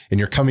things. And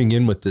you're coming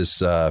in with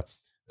this,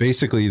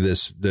 basically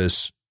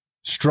this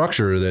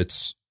structure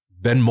that's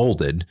been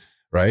molded,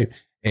 right?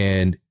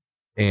 And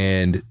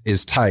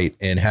is tight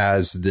and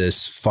has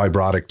this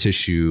fibrotic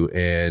tissue,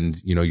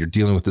 and you're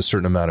dealing with a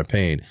certain amount of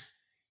pain.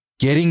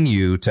 Getting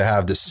you to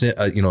have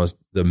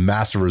the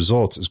massive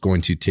results is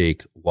going to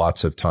take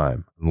lots of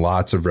time,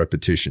 lots of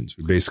repetitions.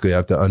 We basically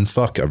have to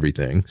unfuck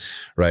everything,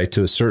 right?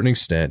 To a certain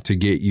extent to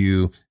get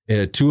you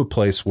to a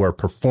place where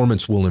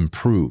performance will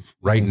improve.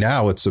 Right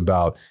now, it's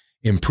about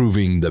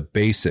improving the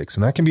basics.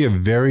 And that can be a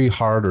very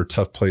hard or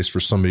tough place for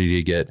somebody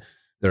to get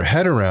their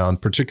head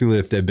around, particularly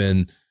if they've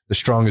been the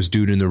strongest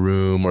dude in the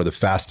room or the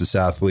fastest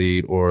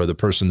athlete or the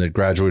person that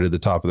graduated at the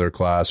top of their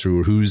class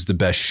who's the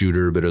best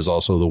shooter, but is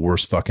also the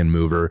worst fucking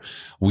mover.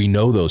 We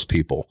know those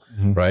people,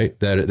 right?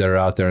 That are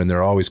out there and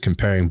they're always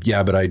comparing.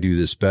 Yeah, but I do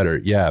this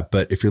better. Yeah.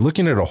 But if you're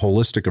looking at a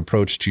holistic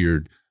approach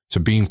to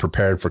being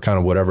prepared for kind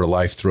of whatever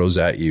life throws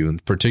at you,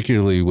 and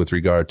particularly with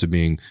regard to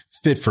being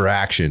fit for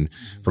action,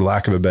 for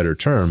lack of a better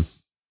term,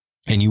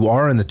 and you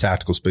are in the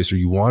tactical space or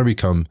you want to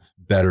become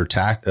better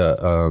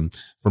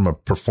from a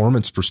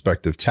performance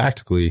perspective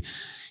tactically,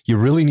 you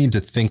really need to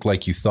think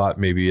like you thought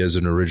maybe as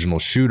an original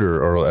shooter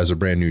or as a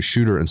brand new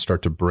shooter and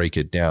start to break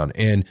it down.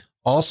 And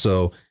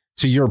also,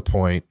 to your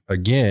point,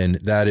 again,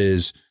 that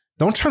is,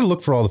 don't try to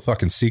look for all the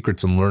fucking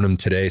secrets and learn them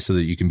today so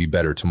that you can be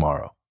better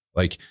tomorrow.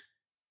 Like,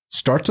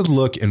 start to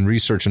look and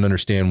research and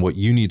understand what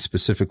you need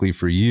specifically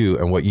for you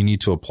and what you need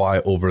to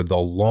apply over the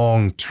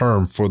long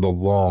term for the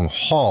long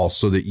haul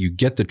so that you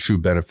get the true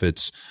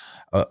benefits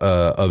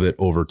of it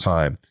over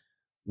time.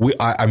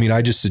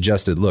 I just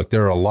suggested, look,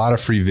 there are a lot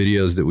of free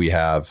videos that we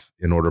have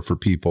in order for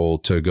people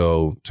to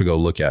go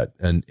look at.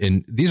 And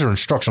these are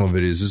instructional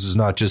videos. This is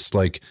not just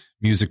like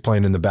music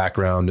playing in the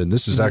background. And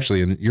this is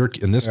actually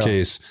in this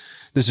case,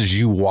 this is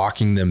you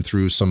walking them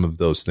through some of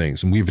those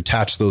things. And we've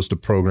attached those to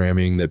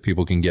programming that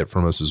people can get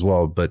from us as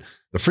well. But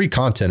the free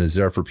content is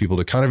there for people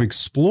to kind of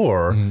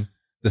explore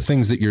the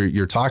things that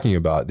you're talking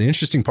about. The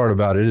interesting part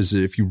about it is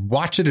that if you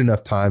watch it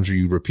enough times or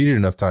you repeat it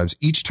enough times,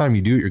 each time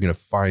you do it, you're going to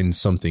find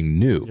something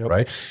new,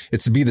 right?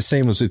 It's to be the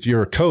same as if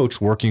you're a coach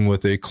working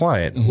with a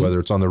client, whether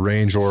it's on the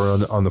range or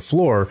on the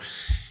floor.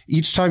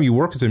 each time you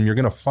work with them, you're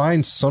going to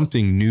find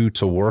something new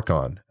to work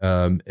on,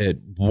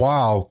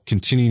 while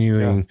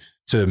continuing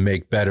to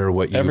make better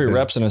what you every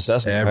rep's an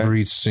assessment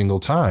every single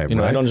time. You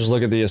know, I don't just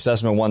look at the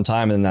assessment one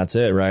time and that's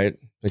it, right?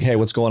 Like, hey,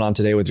 what's going on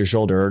today with your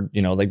shoulder? Or,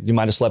 you know, like you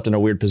might have slept in a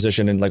weird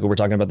position, and like we're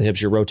talking about the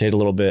hips, you rotate a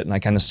little bit, and I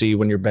kind of see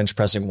when you're bench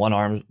pressing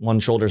one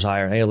shoulder's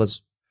higher. Hey,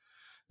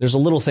 there's a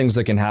little things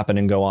that can happen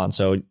and go on.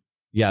 So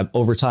yeah,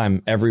 over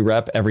time, every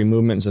rep, every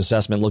movement is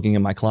assessment, looking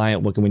at my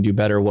client. What can we do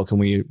better? What can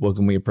we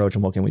approach,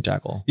 and what can we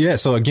tackle? Yeah.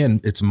 So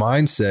again, it's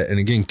mindset. And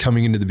again,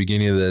 coming into the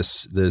beginning of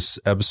this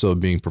episode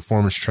being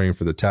performance training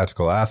for the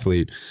tactical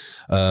athlete.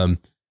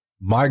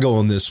 My goal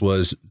in this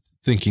was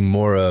thinking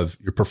more of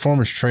your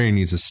performance training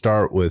needs to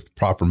start with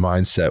proper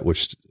mindset,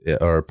 which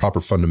are proper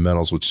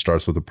fundamentals, which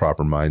starts with a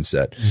proper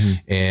mindset. Mm-hmm.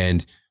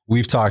 And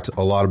we've talked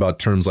a lot about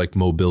terms like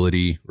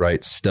mobility,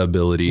 right?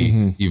 Stability.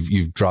 Mm-hmm.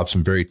 You've dropped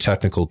some very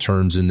technical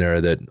terms in there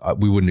that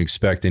we wouldn't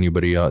expect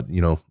anybody, a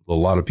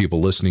lot of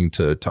people listening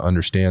to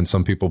understand.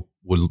 Some people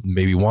would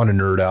maybe want to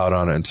nerd out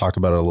on it and talk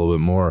about it a little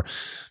bit more.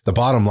 The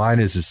bottom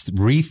line is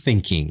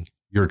rethinking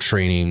your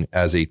training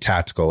as a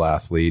tactical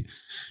athlete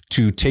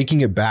to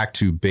taking it back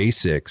to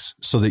basics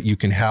so that you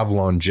can have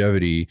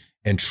longevity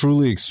and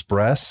truly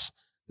express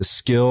the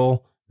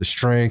skill, the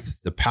strength,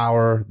 the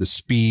power, the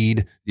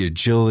speed, the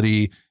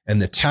agility, and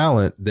the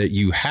talent that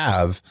you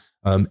have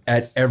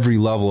at every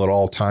level at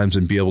all times,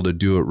 and be able to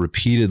do it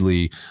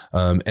repeatedly.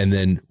 And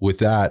then with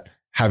that,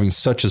 having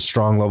such a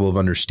strong level of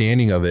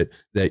understanding of it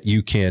that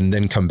you can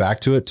then come back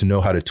to it to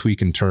know how to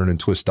tweak and turn and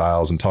twist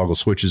dials and toggle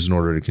switches in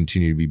order to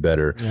continue to be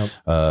better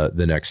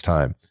the next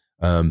time.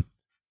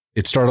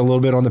 It started a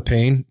little bit on the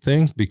pain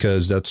thing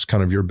because that's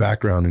kind of your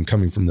background and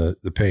coming from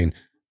the pain.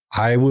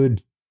 I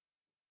would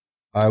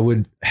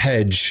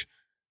hedge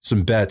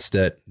some bets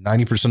that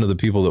 90% of the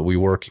people that we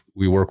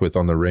work with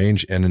on the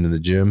range and in the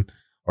gym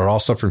are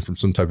all suffering from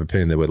some type of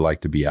pain they would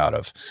like to be out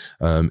of.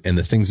 And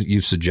the things that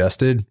you've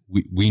suggested,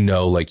 we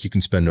know, like you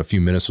can spend a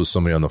few minutes with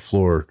somebody on the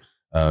floor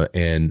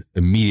and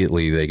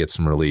immediately they get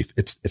some relief.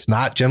 It's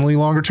not generally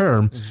longer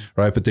term,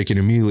 right? But they can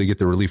immediately get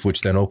the relief,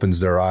 which then opens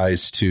their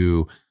eyes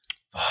to,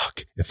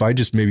 fuck, if I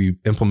just maybe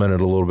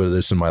implemented a little bit of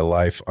this in my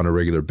life on a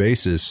regular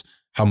basis,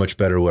 how much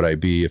better would I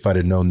be? If I'd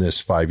have known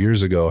this 5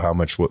 years ago, how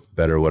much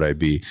better would I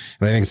be?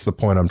 And I think it's the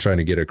point I'm trying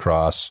to get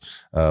across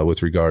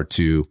with regard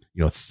to,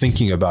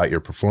 thinking about your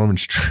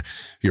performance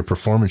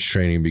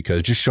training,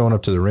 because just showing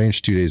up to the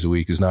range 2 days a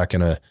week is not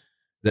going to,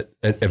 that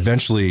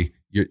eventually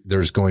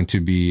there's going to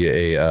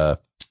be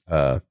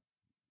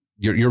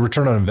your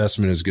return on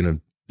investment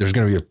there's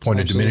going to be a point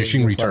of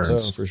diminishing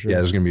returns. For sure. Yeah,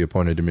 there's going to be a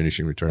point of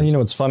diminishing returns. And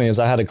what's funny is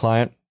I had a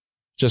client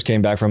just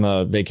came back from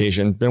a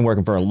vacation, been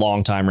working for a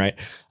long time, right?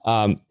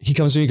 He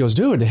comes to me, he goes,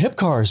 dude, the hip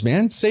cars,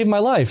 man, saved my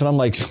life. And I'm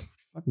like,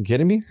 fucking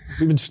kidding me?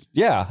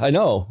 Yeah, I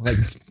know. Like,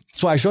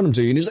 that's why I showed him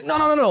to you. And he's like,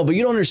 no, but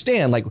you don't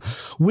understand. Like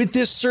with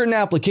this certain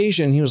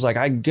application, he was like,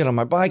 I get on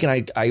my bike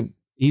and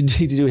he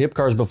do hip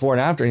cars before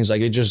and after. And he's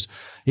like, he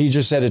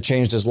just said it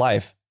changed his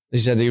life. He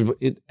said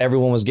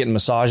everyone was getting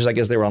massages. I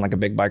guess they were on like a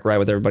big bike ride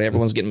with everybody.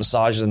 Everyone's getting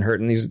massages and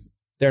hurting.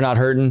 They're not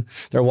hurting.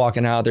 They're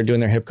walking out. They're doing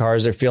their hip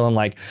cars. They're feeling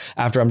like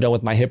after I'm done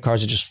with my hip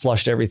cars, it just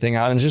flushed everything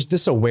out. And it's just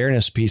this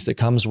awareness piece that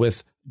comes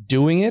with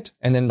doing it.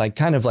 And then like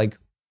kind of like,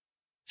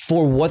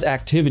 for what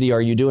activity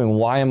are you doing?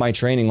 Why am I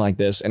training like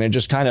this? And it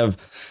just kind of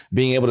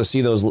being able to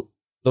see those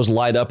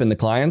light up in the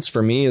clients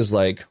for me is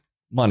like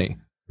money.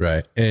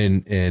 Right.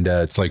 And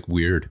it's like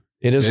weird.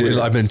 It is weird.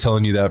 I've been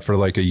telling you that for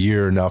like a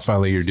year. And now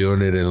finally you're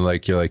doing it. And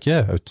like, you're like,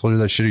 yeah, I told you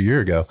that shit a year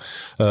ago.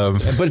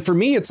 But for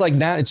me, it's like,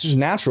 it's just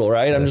natural,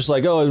 right? Yeah. I'm just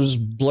like, I was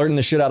blurting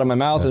the shit out of my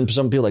mouth. Yeah. And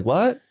some people are like,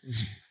 what?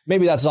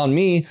 Maybe that's on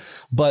me.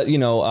 But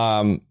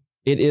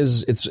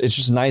it's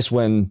just nice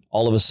when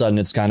all of a sudden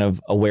it's kind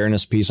of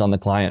awareness piece on the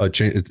client.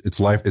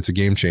 It's life. It's a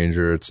game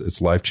changer. It's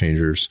life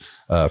changers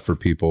for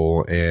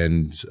people.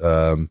 And,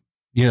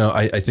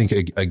 I think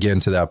again,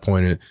 to that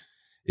point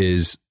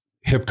is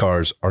hip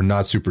cars are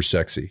not super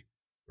sexy.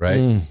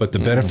 Right. But the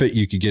benefit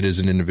you could get as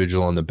an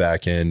individual on the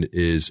back end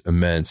is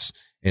immense.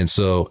 And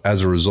so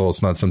as a result,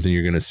 it's not something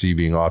you're going to see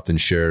being often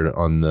shared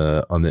on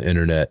the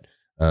internet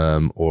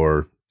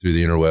or through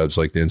the interwebs,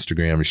 like the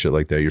Instagram and shit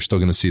like that. You're still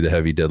going to see the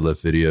heavy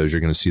deadlift videos.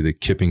 You're going to see the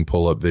kipping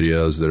pull-up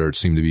videos that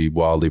seem to be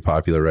wildly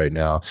popular right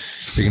now.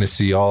 You're going to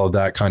see all of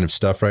that kind of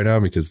stuff right now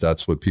because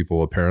that's what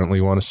people apparently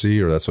want to see,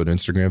 or that's what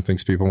Instagram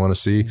thinks people want to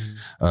see.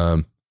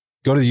 Go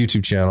to the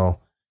YouTube channel.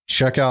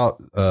 Check out,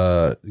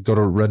 go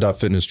to Red Dot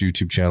Fitness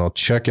YouTube channel.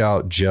 Check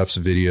out Jeff's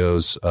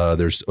videos.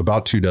 There's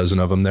about 24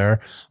 of them there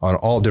on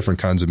all different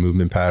kinds of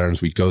movement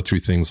patterns. We go through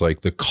things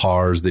like the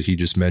cars that he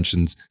just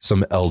mentioned,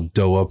 some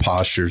Eldoa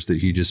postures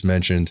that he just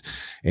mentioned,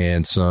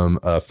 and some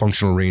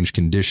functional range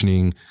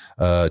conditioning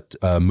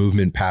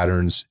movement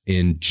patterns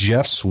in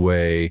Jeff's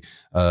way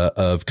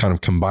of kind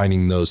of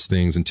combining those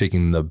things and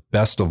taking the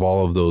best of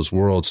all of those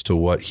worlds to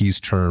what he's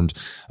termed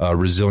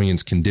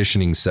resilience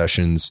conditioning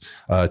sessions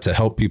to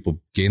help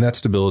people gain that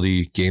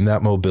stability, gain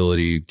that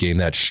mobility, gain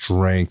that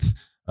strength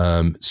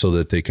so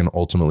that they can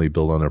ultimately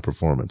build on their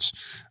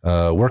performance.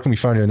 Where can we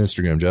find you on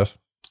Instagram, Jeff?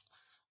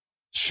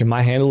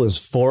 My handle is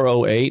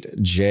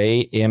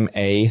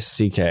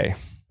 408JMACK.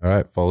 All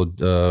right. Follow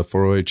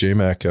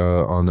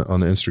 408JMAC on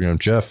the Instagram.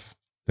 Jeff,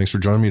 thanks for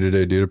joining me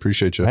today, dude.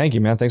 Appreciate you. Thank you,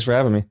 man. Thanks for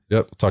having me.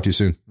 Yep. Talk to you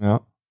soon. Yeah.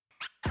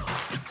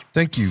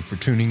 Thank you for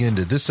tuning in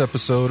to this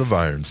episode of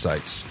Iron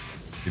Sights.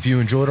 If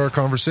you enjoyed our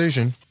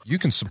conversation, you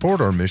can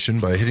support our mission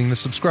by hitting the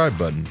subscribe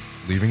button,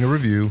 leaving a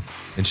review,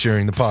 and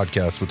sharing the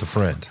podcast with a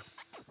friend.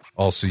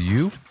 I'll see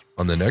you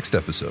on the next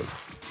episode.